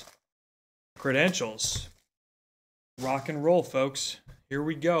behind us. Credentials. Rock and roll, folks. Here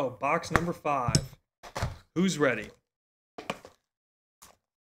we go. Box number 5. Who's ready?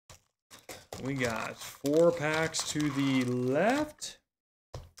 We got 4 packs to the left.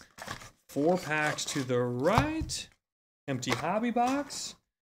 4 packs to the right. Empty hobby box.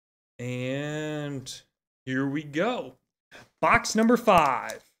 And here we go. Box number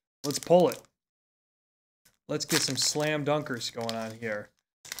 5. Let's pull it. Let's get some slam dunkers going on here.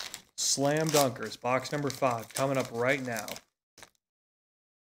 Slam dunkers. Box number 5 coming up right now.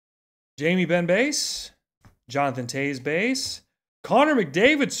 Jamie Benn base. Jonathan Toews base. Connor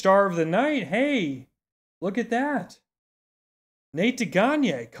McDavid star of the night. Hey, look at that. Nate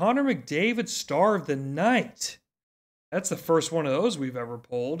DeGagne. Connor McDavid star of the night. That's the first one of those we've ever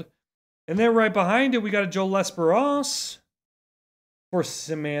pulled. And then right behind it, we got a Joe Lesperance for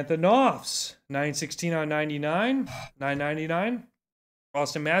Samantha Knopf's. 916 on 99. 999.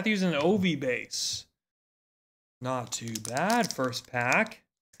 Austin Matthews and an OV base. Not too bad. First pack.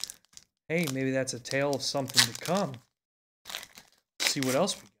 Hey, maybe that's a tale of something to come. see what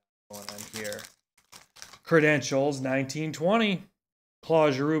else we got going on here. Credentials, 1920.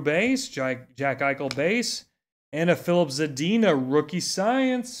 Claude Giroux base, Jack Eichel base, and a Philip Zadina rookie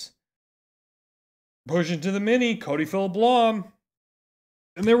science. Pushing to the mini, Cody Philip Blom.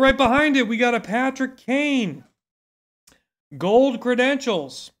 And then right behind it, we got a Patrick Kane. Gold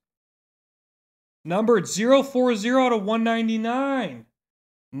credentials. Numbered 040/199.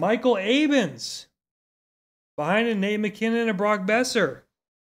 Michael Abens. Behind it, Nate McKinnon and Brock Besser.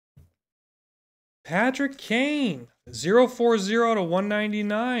 Patrick Kane.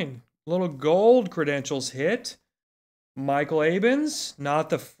 040/199. Little gold credentials hit. Michael Abens. Not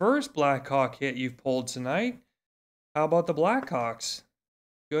the first Blackhawk hit you've pulled tonight. How about the Blackhawks?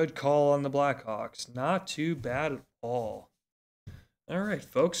 Good call on the Blackhawks. Not too bad at all. All right,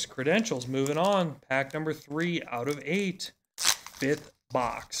 folks. Credentials. Moving on. Pack number 3 out of 8. 5th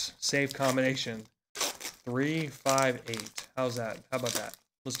box. Safe combination. 3, 5, 8. How's that? How about that?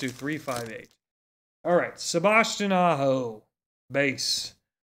 Let's do 3, 5, 8. All right. Sebastian Aho. Base.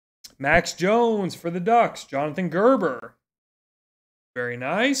 Max Jones for the Ducks. Jonathan Gerber. Very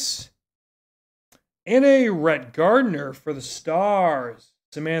nice. And a Rhett Gardner for the Stars.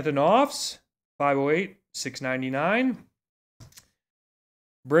 Samantha Knopfs. 508/699.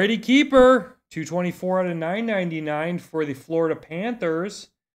 Brady Keeper. 224/999 for the Florida Panthers.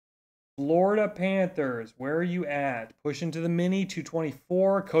 Florida Panthers. Where are you at? Push into the mini.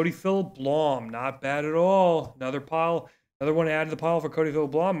 224. Cody Philip Blom. Not bad at all. Another pile. Another one added to the pile for Cody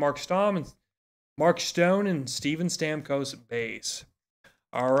Philip Blom. Mark Stone and Steven Stamkos base.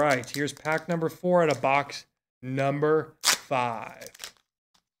 All right. Here's pack number 4 out of box number 5.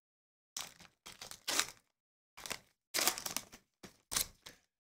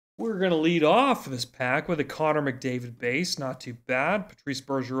 We're going to lead off this pack with a Connor McDavid base. Not too bad. Patrice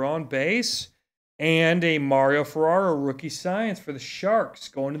Bergeron base. And a Mario Ferraro rookie science for the Sharks.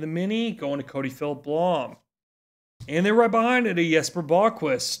 Going to the mini. Going to Cody Philip Blom. And then right behind it, a Jesper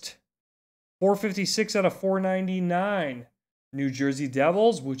Boqvist. 456/499. New Jersey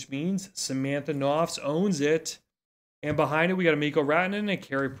Devils, which means Samantha Knopfs owns it. And behind it, we got a Mikko Rantanen and a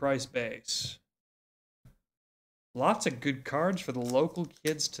Carey Price base. Lots of good cards for the local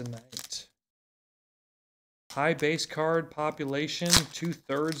kids tonight. High base card population.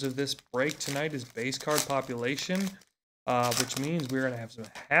 2/3 of this break tonight is base card population, which means we're going to have some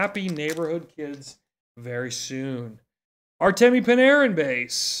happy neighborhood kids very soon. Artemi Panarin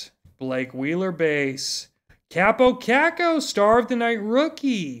base. Blake Wheeler base. Capo Caco, Star of the Night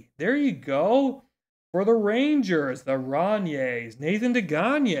rookie. There you go. For the Rangers, the Roniers, Nathan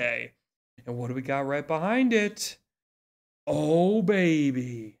DeGagne. And what do we got right behind it? Oh,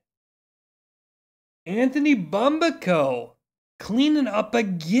 baby. Anthony Bumbico. Cleaning up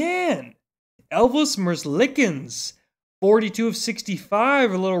again. Elvis Merzlikins.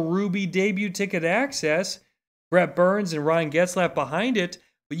 42/65. A little Ruby debut ticket access. Brett Burns and Ryan Getzlaff behind it.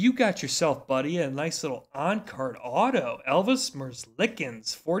 But you got yourself, buddy, a nice little on-card auto. Elvis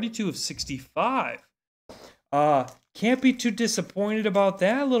Merzlikins. 42/65. Can't be too disappointed about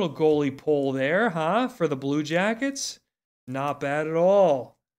that little goalie pull there, huh? For the Blue Jackets. Not bad at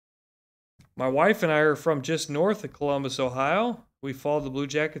all. My wife and I are from just north of Columbus, Ohio. We followed the Blue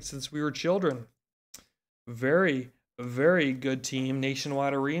Jackets since we were children. Very, very good team.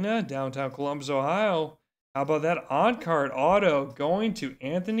 Nationwide Arena, downtown Columbus, Ohio. How about that on-card auto going to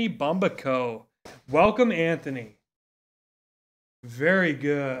Anthony Bumbico? Welcome, Anthony. Very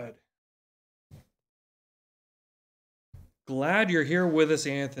good. Glad you're here with us,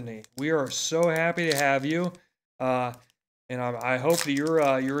 Anthony. We are so happy to have you. And I hope that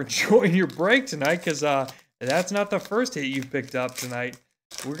you're enjoying your break tonight, because that's not the first hit you've picked up tonight.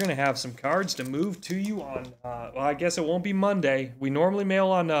 We're going to have some cards to move to you on, well, I guess it won't be Monday. We normally mail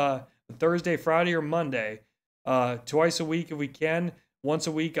on Thursday, Friday, or Monday. Twice a week if we can. Once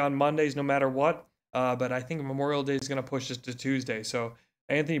a week on Mondays, no matter what. But I think Memorial Day is going to push us to Tuesday. So,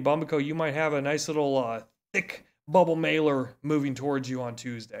 Anthony Bumbico, you might have a nice little thick bubble mailer moving towards you on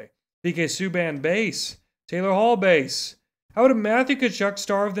Tuesday. PK Subban base. Taylor Hall base. How about a Matthew Tkachuk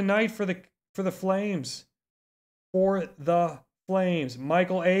Star of the Night for the Flames? For the Flames.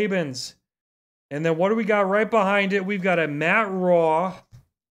 Michael Abens. And then what do we got right behind it? We've got a Matt Roy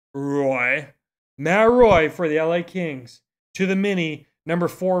for the LA Kings. To the mini, number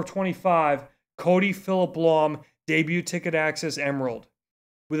 4/25, Cody Philip Blom, debut ticket access Emerald.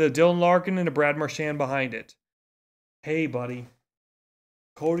 With a Dylan Larkin and a Brad Marchand behind it. Hey, buddy.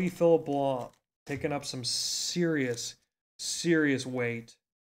 Cody Philip Blom picking up some serious weight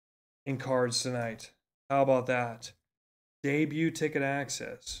in cards tonight. How about that? Debut ticket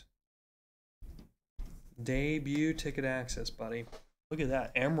access. Debut ticket access, buddy. Look at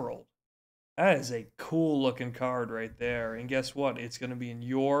that, emerald. That is a cool looking card right there. And guess what? It's going to be in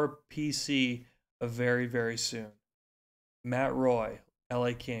your PC very, very soon. Matt Roy,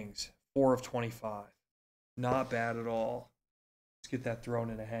 LA Kings, 4 of 25. Not bad at all. Let's get that thrown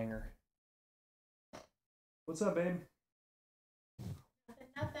in a hanger. What's up, babe?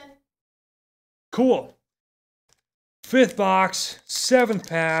 Nothing. Cool. 5th box, 7th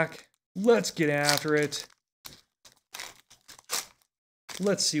pack. Let's get after it.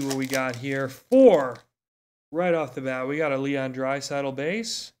 Let's see what we got here. 4. Right off the bat, we got a Leon Draisaitl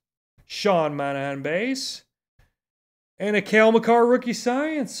base, Sean Monahan base, and a Cale Makar rookie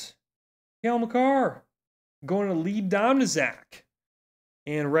science. Cale Makar going to lead Domnazak.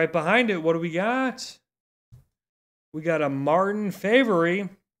 And right behind it, what do we got? We got a Martin Favory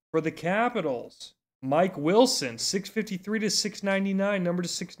for the Capitals. Mike Wilson, 653 to 699, number to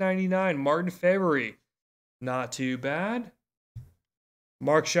 699. Martin Favory, not too bad.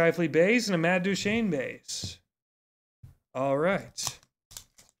 Mark Scheifele base and a Matt Duchene base. All right.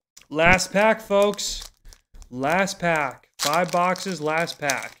 Last pack, folks. Last pack. 5 boxes, last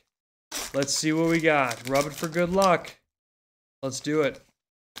pack. Let's see what we got. Rub it for good luck. Let's do it.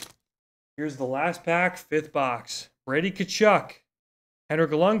 Here's the last pack, 5th box. Brady Tkachuk,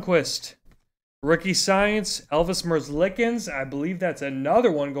 Henrik Lundqvist, rookie science, Elvis Merzlikins. I believe that's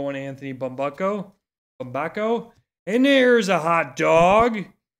another one going to Anthony Bumbaco. And there's a hot dog.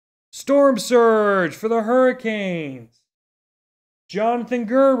 Storm Surge for the Hurricanes. Jonathan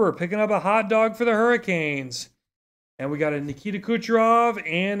Gerber picking up a hot dog for the Hurricanes. And we got a Nikita Kucherov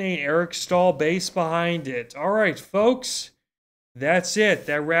and a Eric Stahl base behind it. All right, folks. That's it.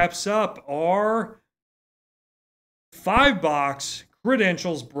 That wraps up our 5-box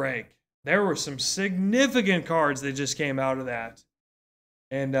credentials break. There were some significant cards that just came out of that.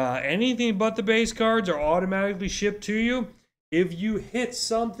 And anything but the base cards are automatically shipped to you. If you hit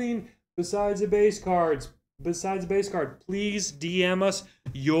something besides the base card, please DM us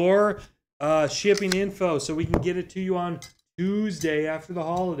your shipping info so we can get it to you on Tuesday after the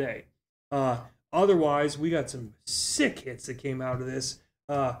holiday. Otherwise, we got some sick hits that came out of this.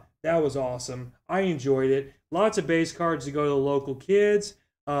 That was awesome. I enjoyed it. Lots of base cards to go to the local kids,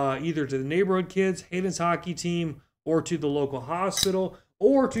 either to the neighborhood kids, Hayden's hockey team, or to the local hospital,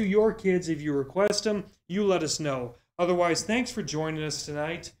 or to your kids if you request them. You let us know. Otherwise, thanks for joining us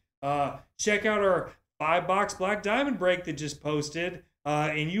tonight. Check out our 5-box Black Diamond break that just posted,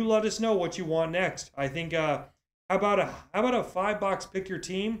 and you let us know what you want next. I think how about a 5-box pick your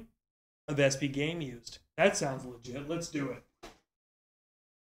team of SP Game Used? That sounds legit. Let's do it.